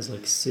as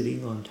like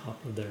sitting on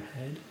top of their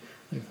head,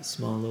 like a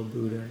small little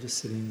Buddha just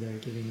sitting there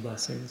giving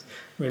blessings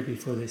right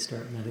before they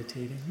start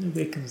meditating. It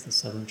awakens the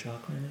 7th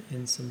chakra,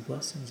 and some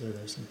blessings are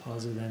there, some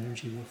positive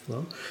energy will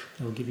flow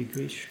that will give you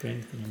great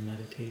strength in your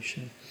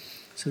meditation.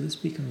 So this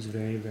becomes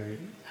very, very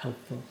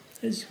helpful.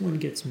 As one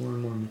gets more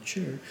and more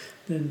mature,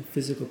 then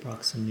physical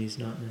proximity is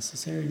not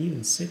necessary, and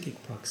even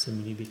psychic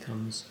proximity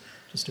becomes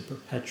just a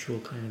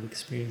perpetual kind of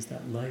experience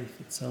that life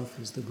itself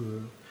is the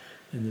guru.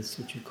 And this is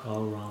what you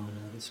call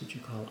Ramana, this is what you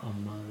call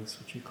Amma, this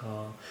is what you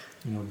call,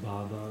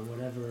 Baba,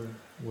 whatever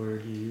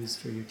word you use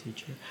for your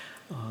teacher.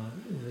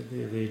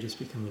 They just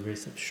become the very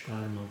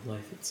substratum of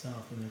life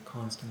itself, and they're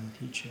constantly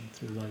teaching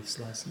through life's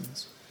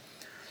lessons.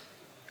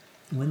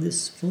 When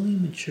this fully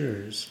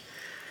matures,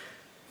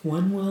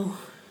 one will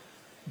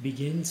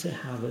begin to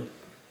have a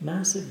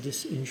massive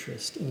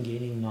disinterest in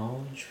gaining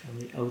knowledge from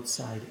the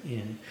outside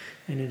in.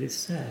 And it is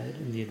said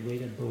in the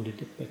Advaita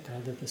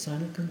Bodhidipika that the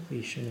sign of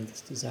completion of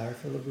this desire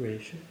for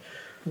liberation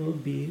will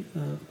be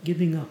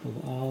giving up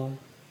of all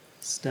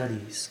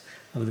studies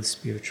of the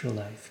spiritual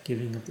life,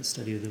 giving up the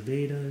study of the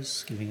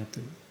Vedas, giving up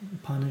the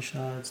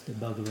Upanishads, the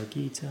Bhagavad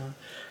Gita,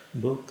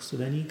 books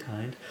of any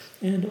kind,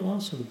 and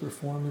also the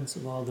performance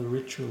of all the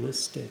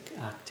ritualistic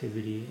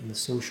activity and the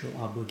social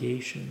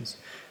obligations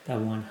that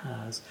one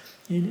has.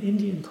 In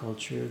Indian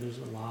culture, there's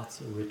lots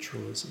of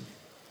ritualism.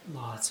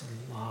 Lots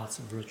and lots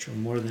of ritual,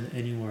 more than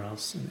anywhere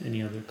else in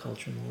any other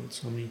culture in the world.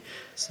 So many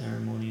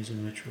ceremonies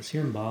and rituals.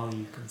 Here in Bali,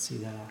 you can see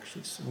that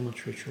actually, so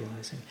much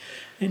ritualizing.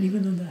 And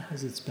even though that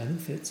has its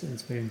benefits and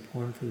it's very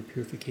important for the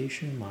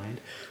purification of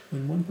mind,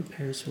 when one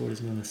prepares for what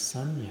is known as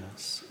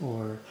sannyas,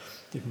 or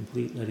the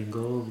complete letting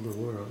go of the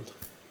world,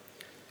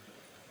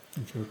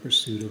 and for a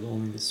pursuit of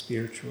only the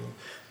spiritual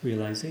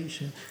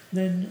realization,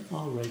 then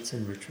all rites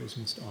and rituals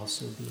must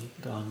also be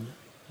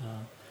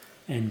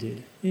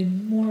ended.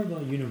 In more of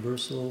a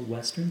universal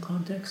Western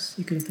context,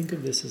 you can think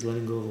of this as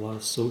letting go of a lot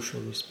of social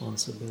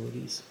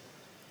responsibilities.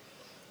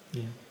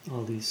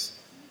 All these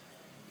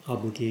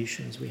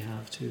obligations we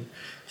have to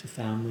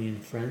family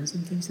and friends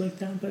and things like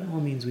that. By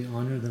all means, we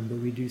honor them, but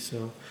we do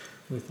so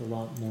with a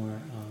lot more,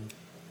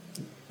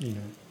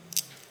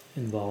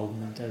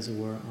 involvement, as it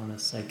were, on a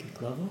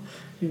psychic level.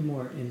 You're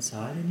more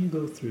inside, and you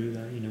go through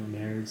the,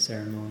 marriage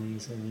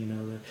ceremonies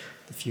and,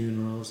 the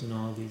funerals and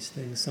all these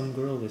things. Some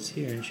girl was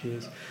here, and she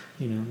was,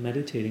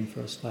 meditating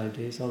for us 5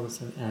 days. All of a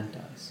sudden, aunt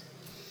dies.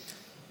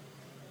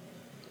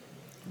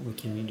 What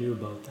can we do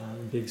about that?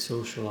 A big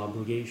social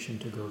obligation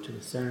to go to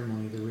the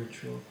ceremony, the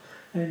ritual.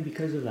 And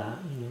because of that,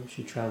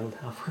 she traveled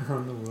halfway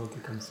around the world to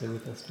come stay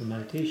with us to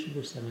meditation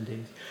for 7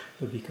 days.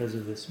 But because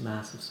of this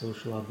massive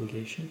social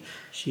obligation,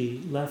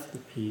 she left the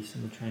peace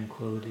and the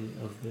tranquility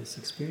of this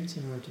experience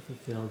in order to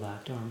fulfill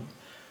that dharma.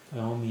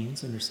 By all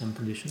means, under some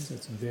conditions,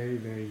 that's very,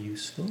 very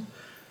useful.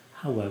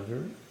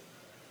 However,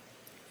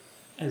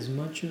 as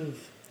much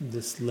of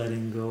this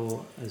letting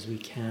go as we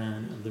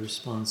can of the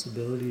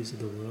responsibilities of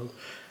the world,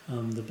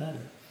 the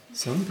better.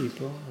 Some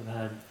people have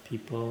had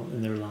people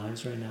in their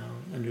lives right now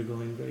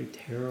undergoing very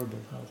terrible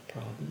health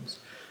problems,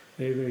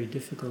 very, very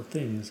difficult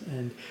things,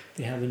 and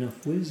they have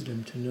enough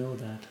wisdom to know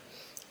that,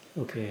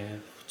 okay, I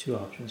have 2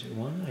 options here.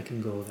 One, I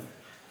can go there.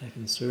 I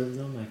can serve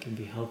them, I can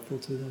be helpful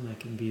to them, I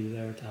can be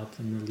there to help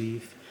them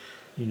relieve,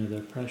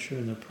 their pressure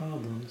and their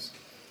problems.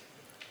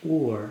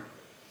 Or,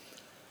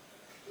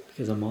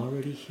 because I'm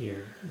already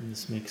here, and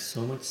this makes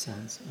so much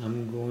sense,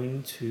 I'm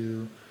going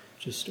to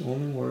just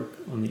only work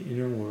on the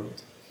inner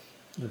world,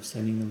 of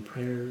sending them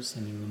prayers,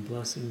 sending them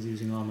blessings,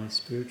 using all my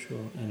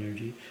spiritual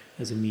energy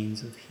as a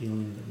means of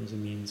healing them, as a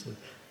means of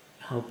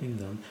helping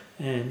them.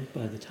 And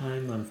by the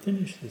time I'm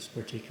finished this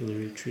particular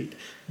retreat,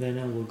 then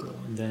I will go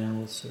and then I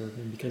will serve.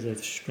 And because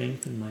I've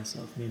strengthened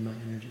myself, made my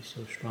energy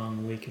so strong,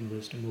 awakened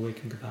wisdom,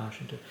 awakened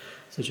compassion to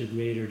such a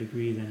greater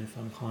degree than if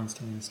I'm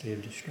constantly in a state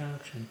of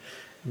distraction,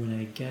 when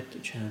I get a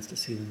chance to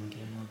see them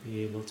again, I'll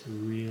be able to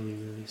really,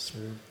 really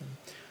serve them,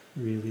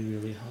 really,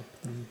 really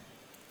help them.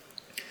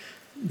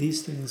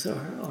 These things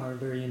are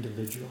very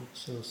individual,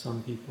 so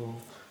some people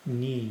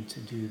need to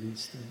do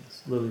these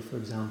things. Lily, for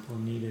example,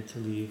 needed to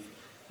leave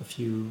a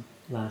few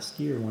last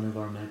year. One of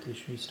our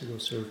meditation used to go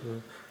serve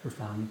her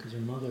family because her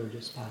mother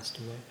just passed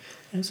away.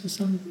 And so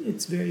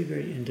it's very,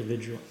 very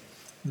individual.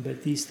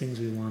 But these things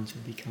we want to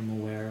become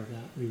aware of,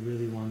 that we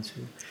really want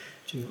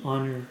to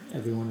honor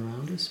everyone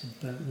around us,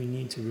 but we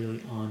need to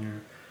really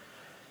honor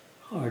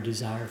our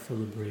desire for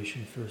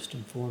liberation first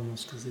and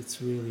foremost, because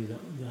it's really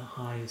the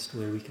highest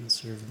way we can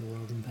serve the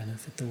world and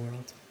benefit the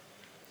world.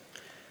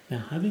 Now,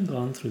 having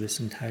gone through this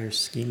entire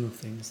scheme of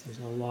things, there's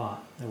a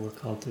lot that we're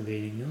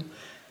cultivating now.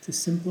 To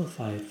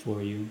simplify it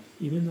for you,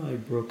 even though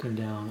I've broken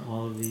down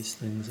all of these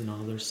things in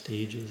all their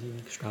stages and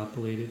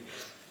extrapolated,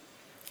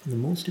 the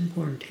most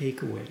important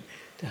takeaway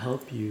to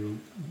help you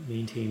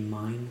maintain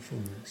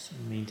mindfulness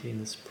and maintain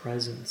this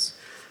presence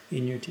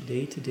in your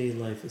day-to-day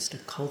life is to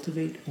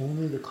cultivate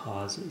only the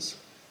causes.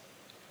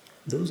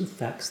 Those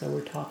effects that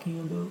we're talking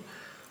about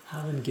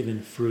haven't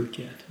given fruit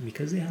yet. And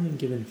because they haven't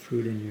given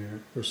fruit in your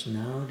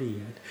personality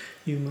yet,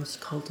 you must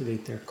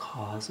cultivate their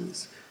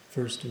causes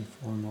first and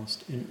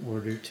foremost in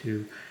order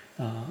to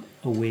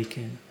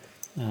awaken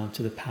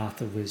to the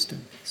path of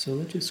wisdom. So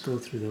let's just go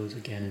through those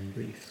again in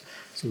brief.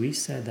 So we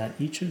said that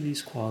each of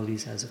these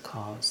qualities has a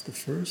cause. The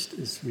first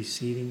is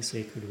receiving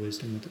sacred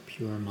wisdom with a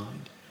pure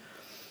mind.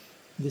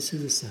 This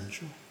is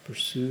essential.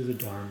 Pursue the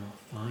Dharma.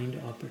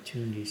 Find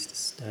opportunities to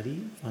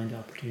study. Find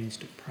opportunities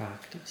to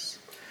practice.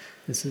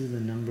 This is the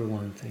number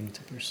one thing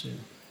to pursue.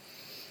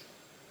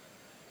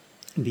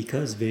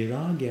 Because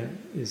Vairagya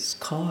is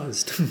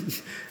caused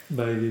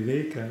by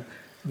Viveka,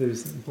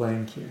 there's a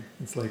blank here.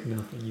 It's like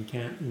nothing. You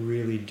can't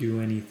really do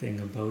anything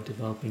about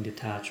developing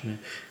detachment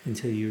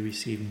until you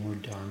receive more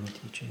Dharma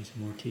teachings,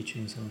 more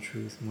teachings on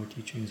truth, more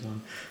teachings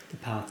on the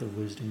path of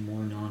wisdom,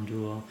 more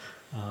non-dual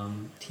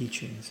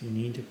teachings. You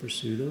need to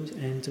pursue those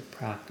and to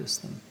practice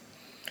them.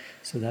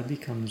 So that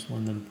becomes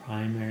one of the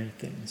primary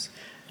things.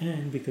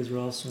 And because we're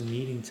also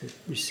needing to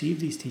receive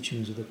these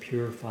teachings with a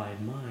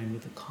purified mind,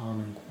 with a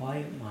calm and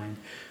quiet mind,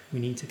 we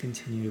need to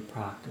continue to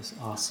practice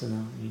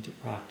asana. We need to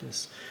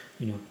practice,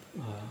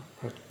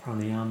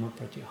 pranayama,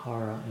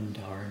 pratyahara, and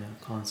dharana,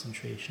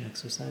 concentration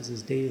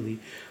exercises daily,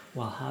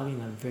 while having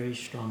that very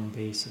strong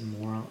base of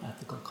moral,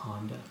 ethical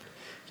conduct.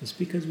 Just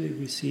because we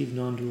receive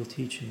non-dual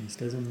teachings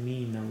doesn't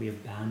mean that we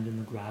abandon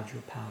the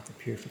gradual path of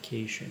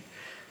purification.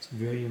 It's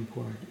very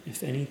important.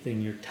 If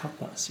anything, your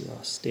tapas, your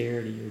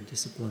austerity, your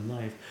disciplined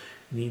life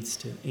needs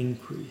to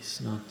increase,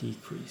 not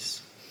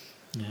decrease.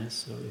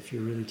 Yes, so if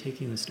you're really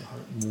taking this to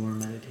heart, more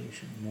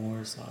meditation,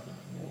 more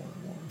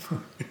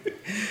sadhana,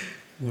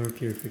 more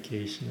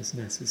purification is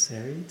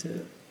necessary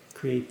to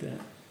create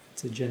that,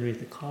 to generate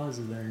the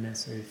causes that are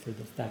necessary for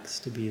the effects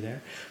to be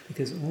there.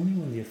 Because only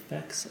when the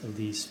effects of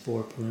these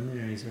 4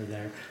 preliminaries are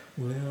there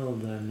will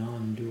the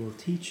non-dual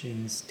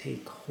teachings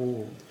take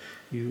hold.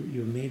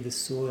 You made the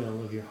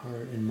soil of your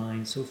heart and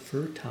mind so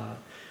fertile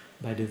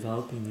by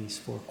developing these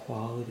 4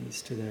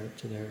 qualities to their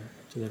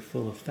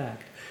full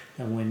effect,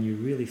 that when you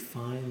really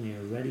finally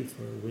are ready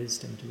for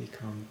wisdom to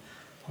become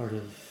part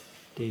of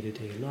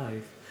day-to-day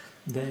life,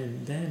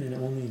 then and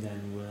only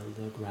then will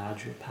the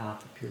gradual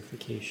path of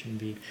purification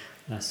be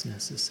less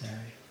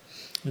necessary.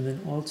 And then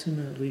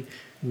ultimately,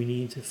 we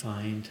need to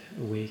find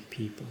awake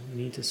people.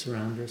 We need to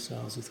surround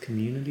ourselves with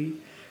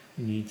community.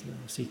 We need to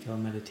seek out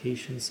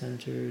meditation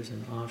centers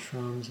and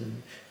ashrams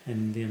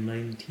and the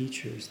enlightened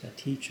teachers that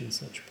teach in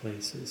such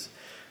places.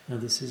 Now,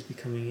 this is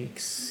becoming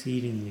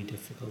exceedingly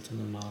difficult in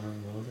the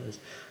modern world, as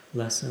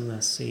less and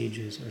less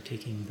sages are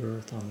taking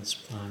birth on this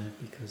planet,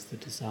 because the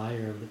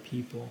desire of the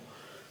people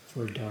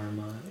for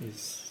Dharma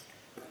is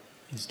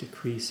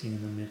decreasing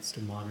in the midst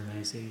of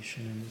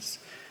modernization and this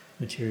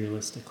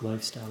materialistic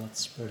lifestyle that's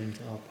spreading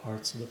to all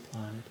parts of the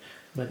planet.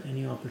 But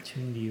any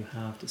opportunity you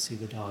have to see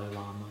the Dalai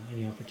Lama,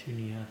 any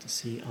opportunity you have to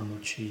see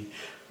Amochi,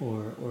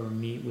 or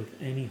meet with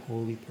any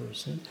holy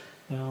person,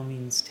 by all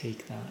means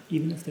take that.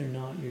 Even if they're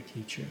not your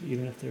teacher,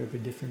 even if they're of a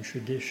different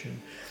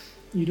tradition,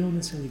 you don't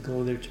necessarily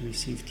go there to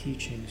receive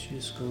teachings. You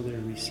just go there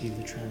to receive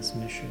the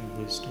transmission of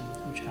wisdom,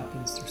 which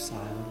happens through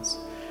silence,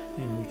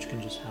 and which can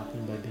just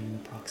happen by being in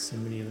the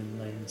proximity of an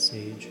enlightened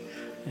sage.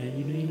 And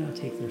you need not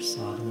take their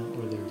sadhana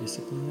or their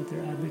discipline that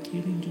they're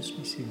advocating, just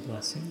receive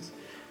blessings,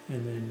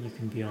 and then you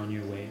can be on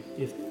your way.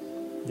 If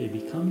they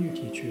become your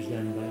teachers,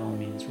 then by all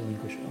means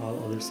relinquish all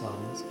other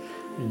sadhanas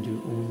and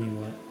do only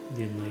what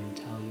the enlightened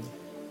tell you.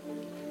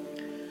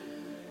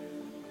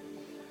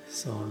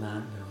 So on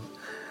that note,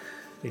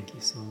 thank you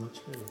so much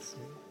for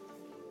listening.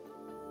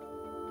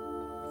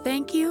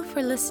 Thank you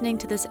for listening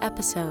to this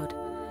episode,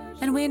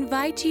 and we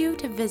invite you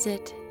to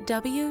visit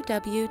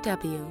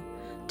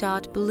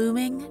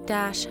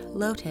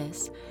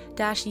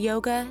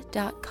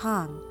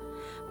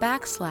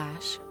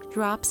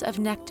www.blooming-lotus-yoga.com/Drops of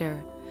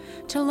Nectar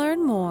to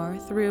learn more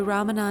through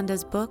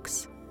Ramananda's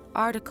books,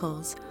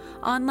 articles,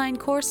 online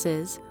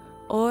courses,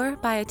 or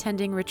by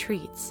attending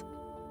retreats.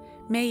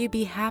 May you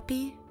be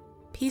happy,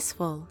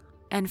 peaceful,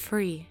 and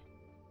free.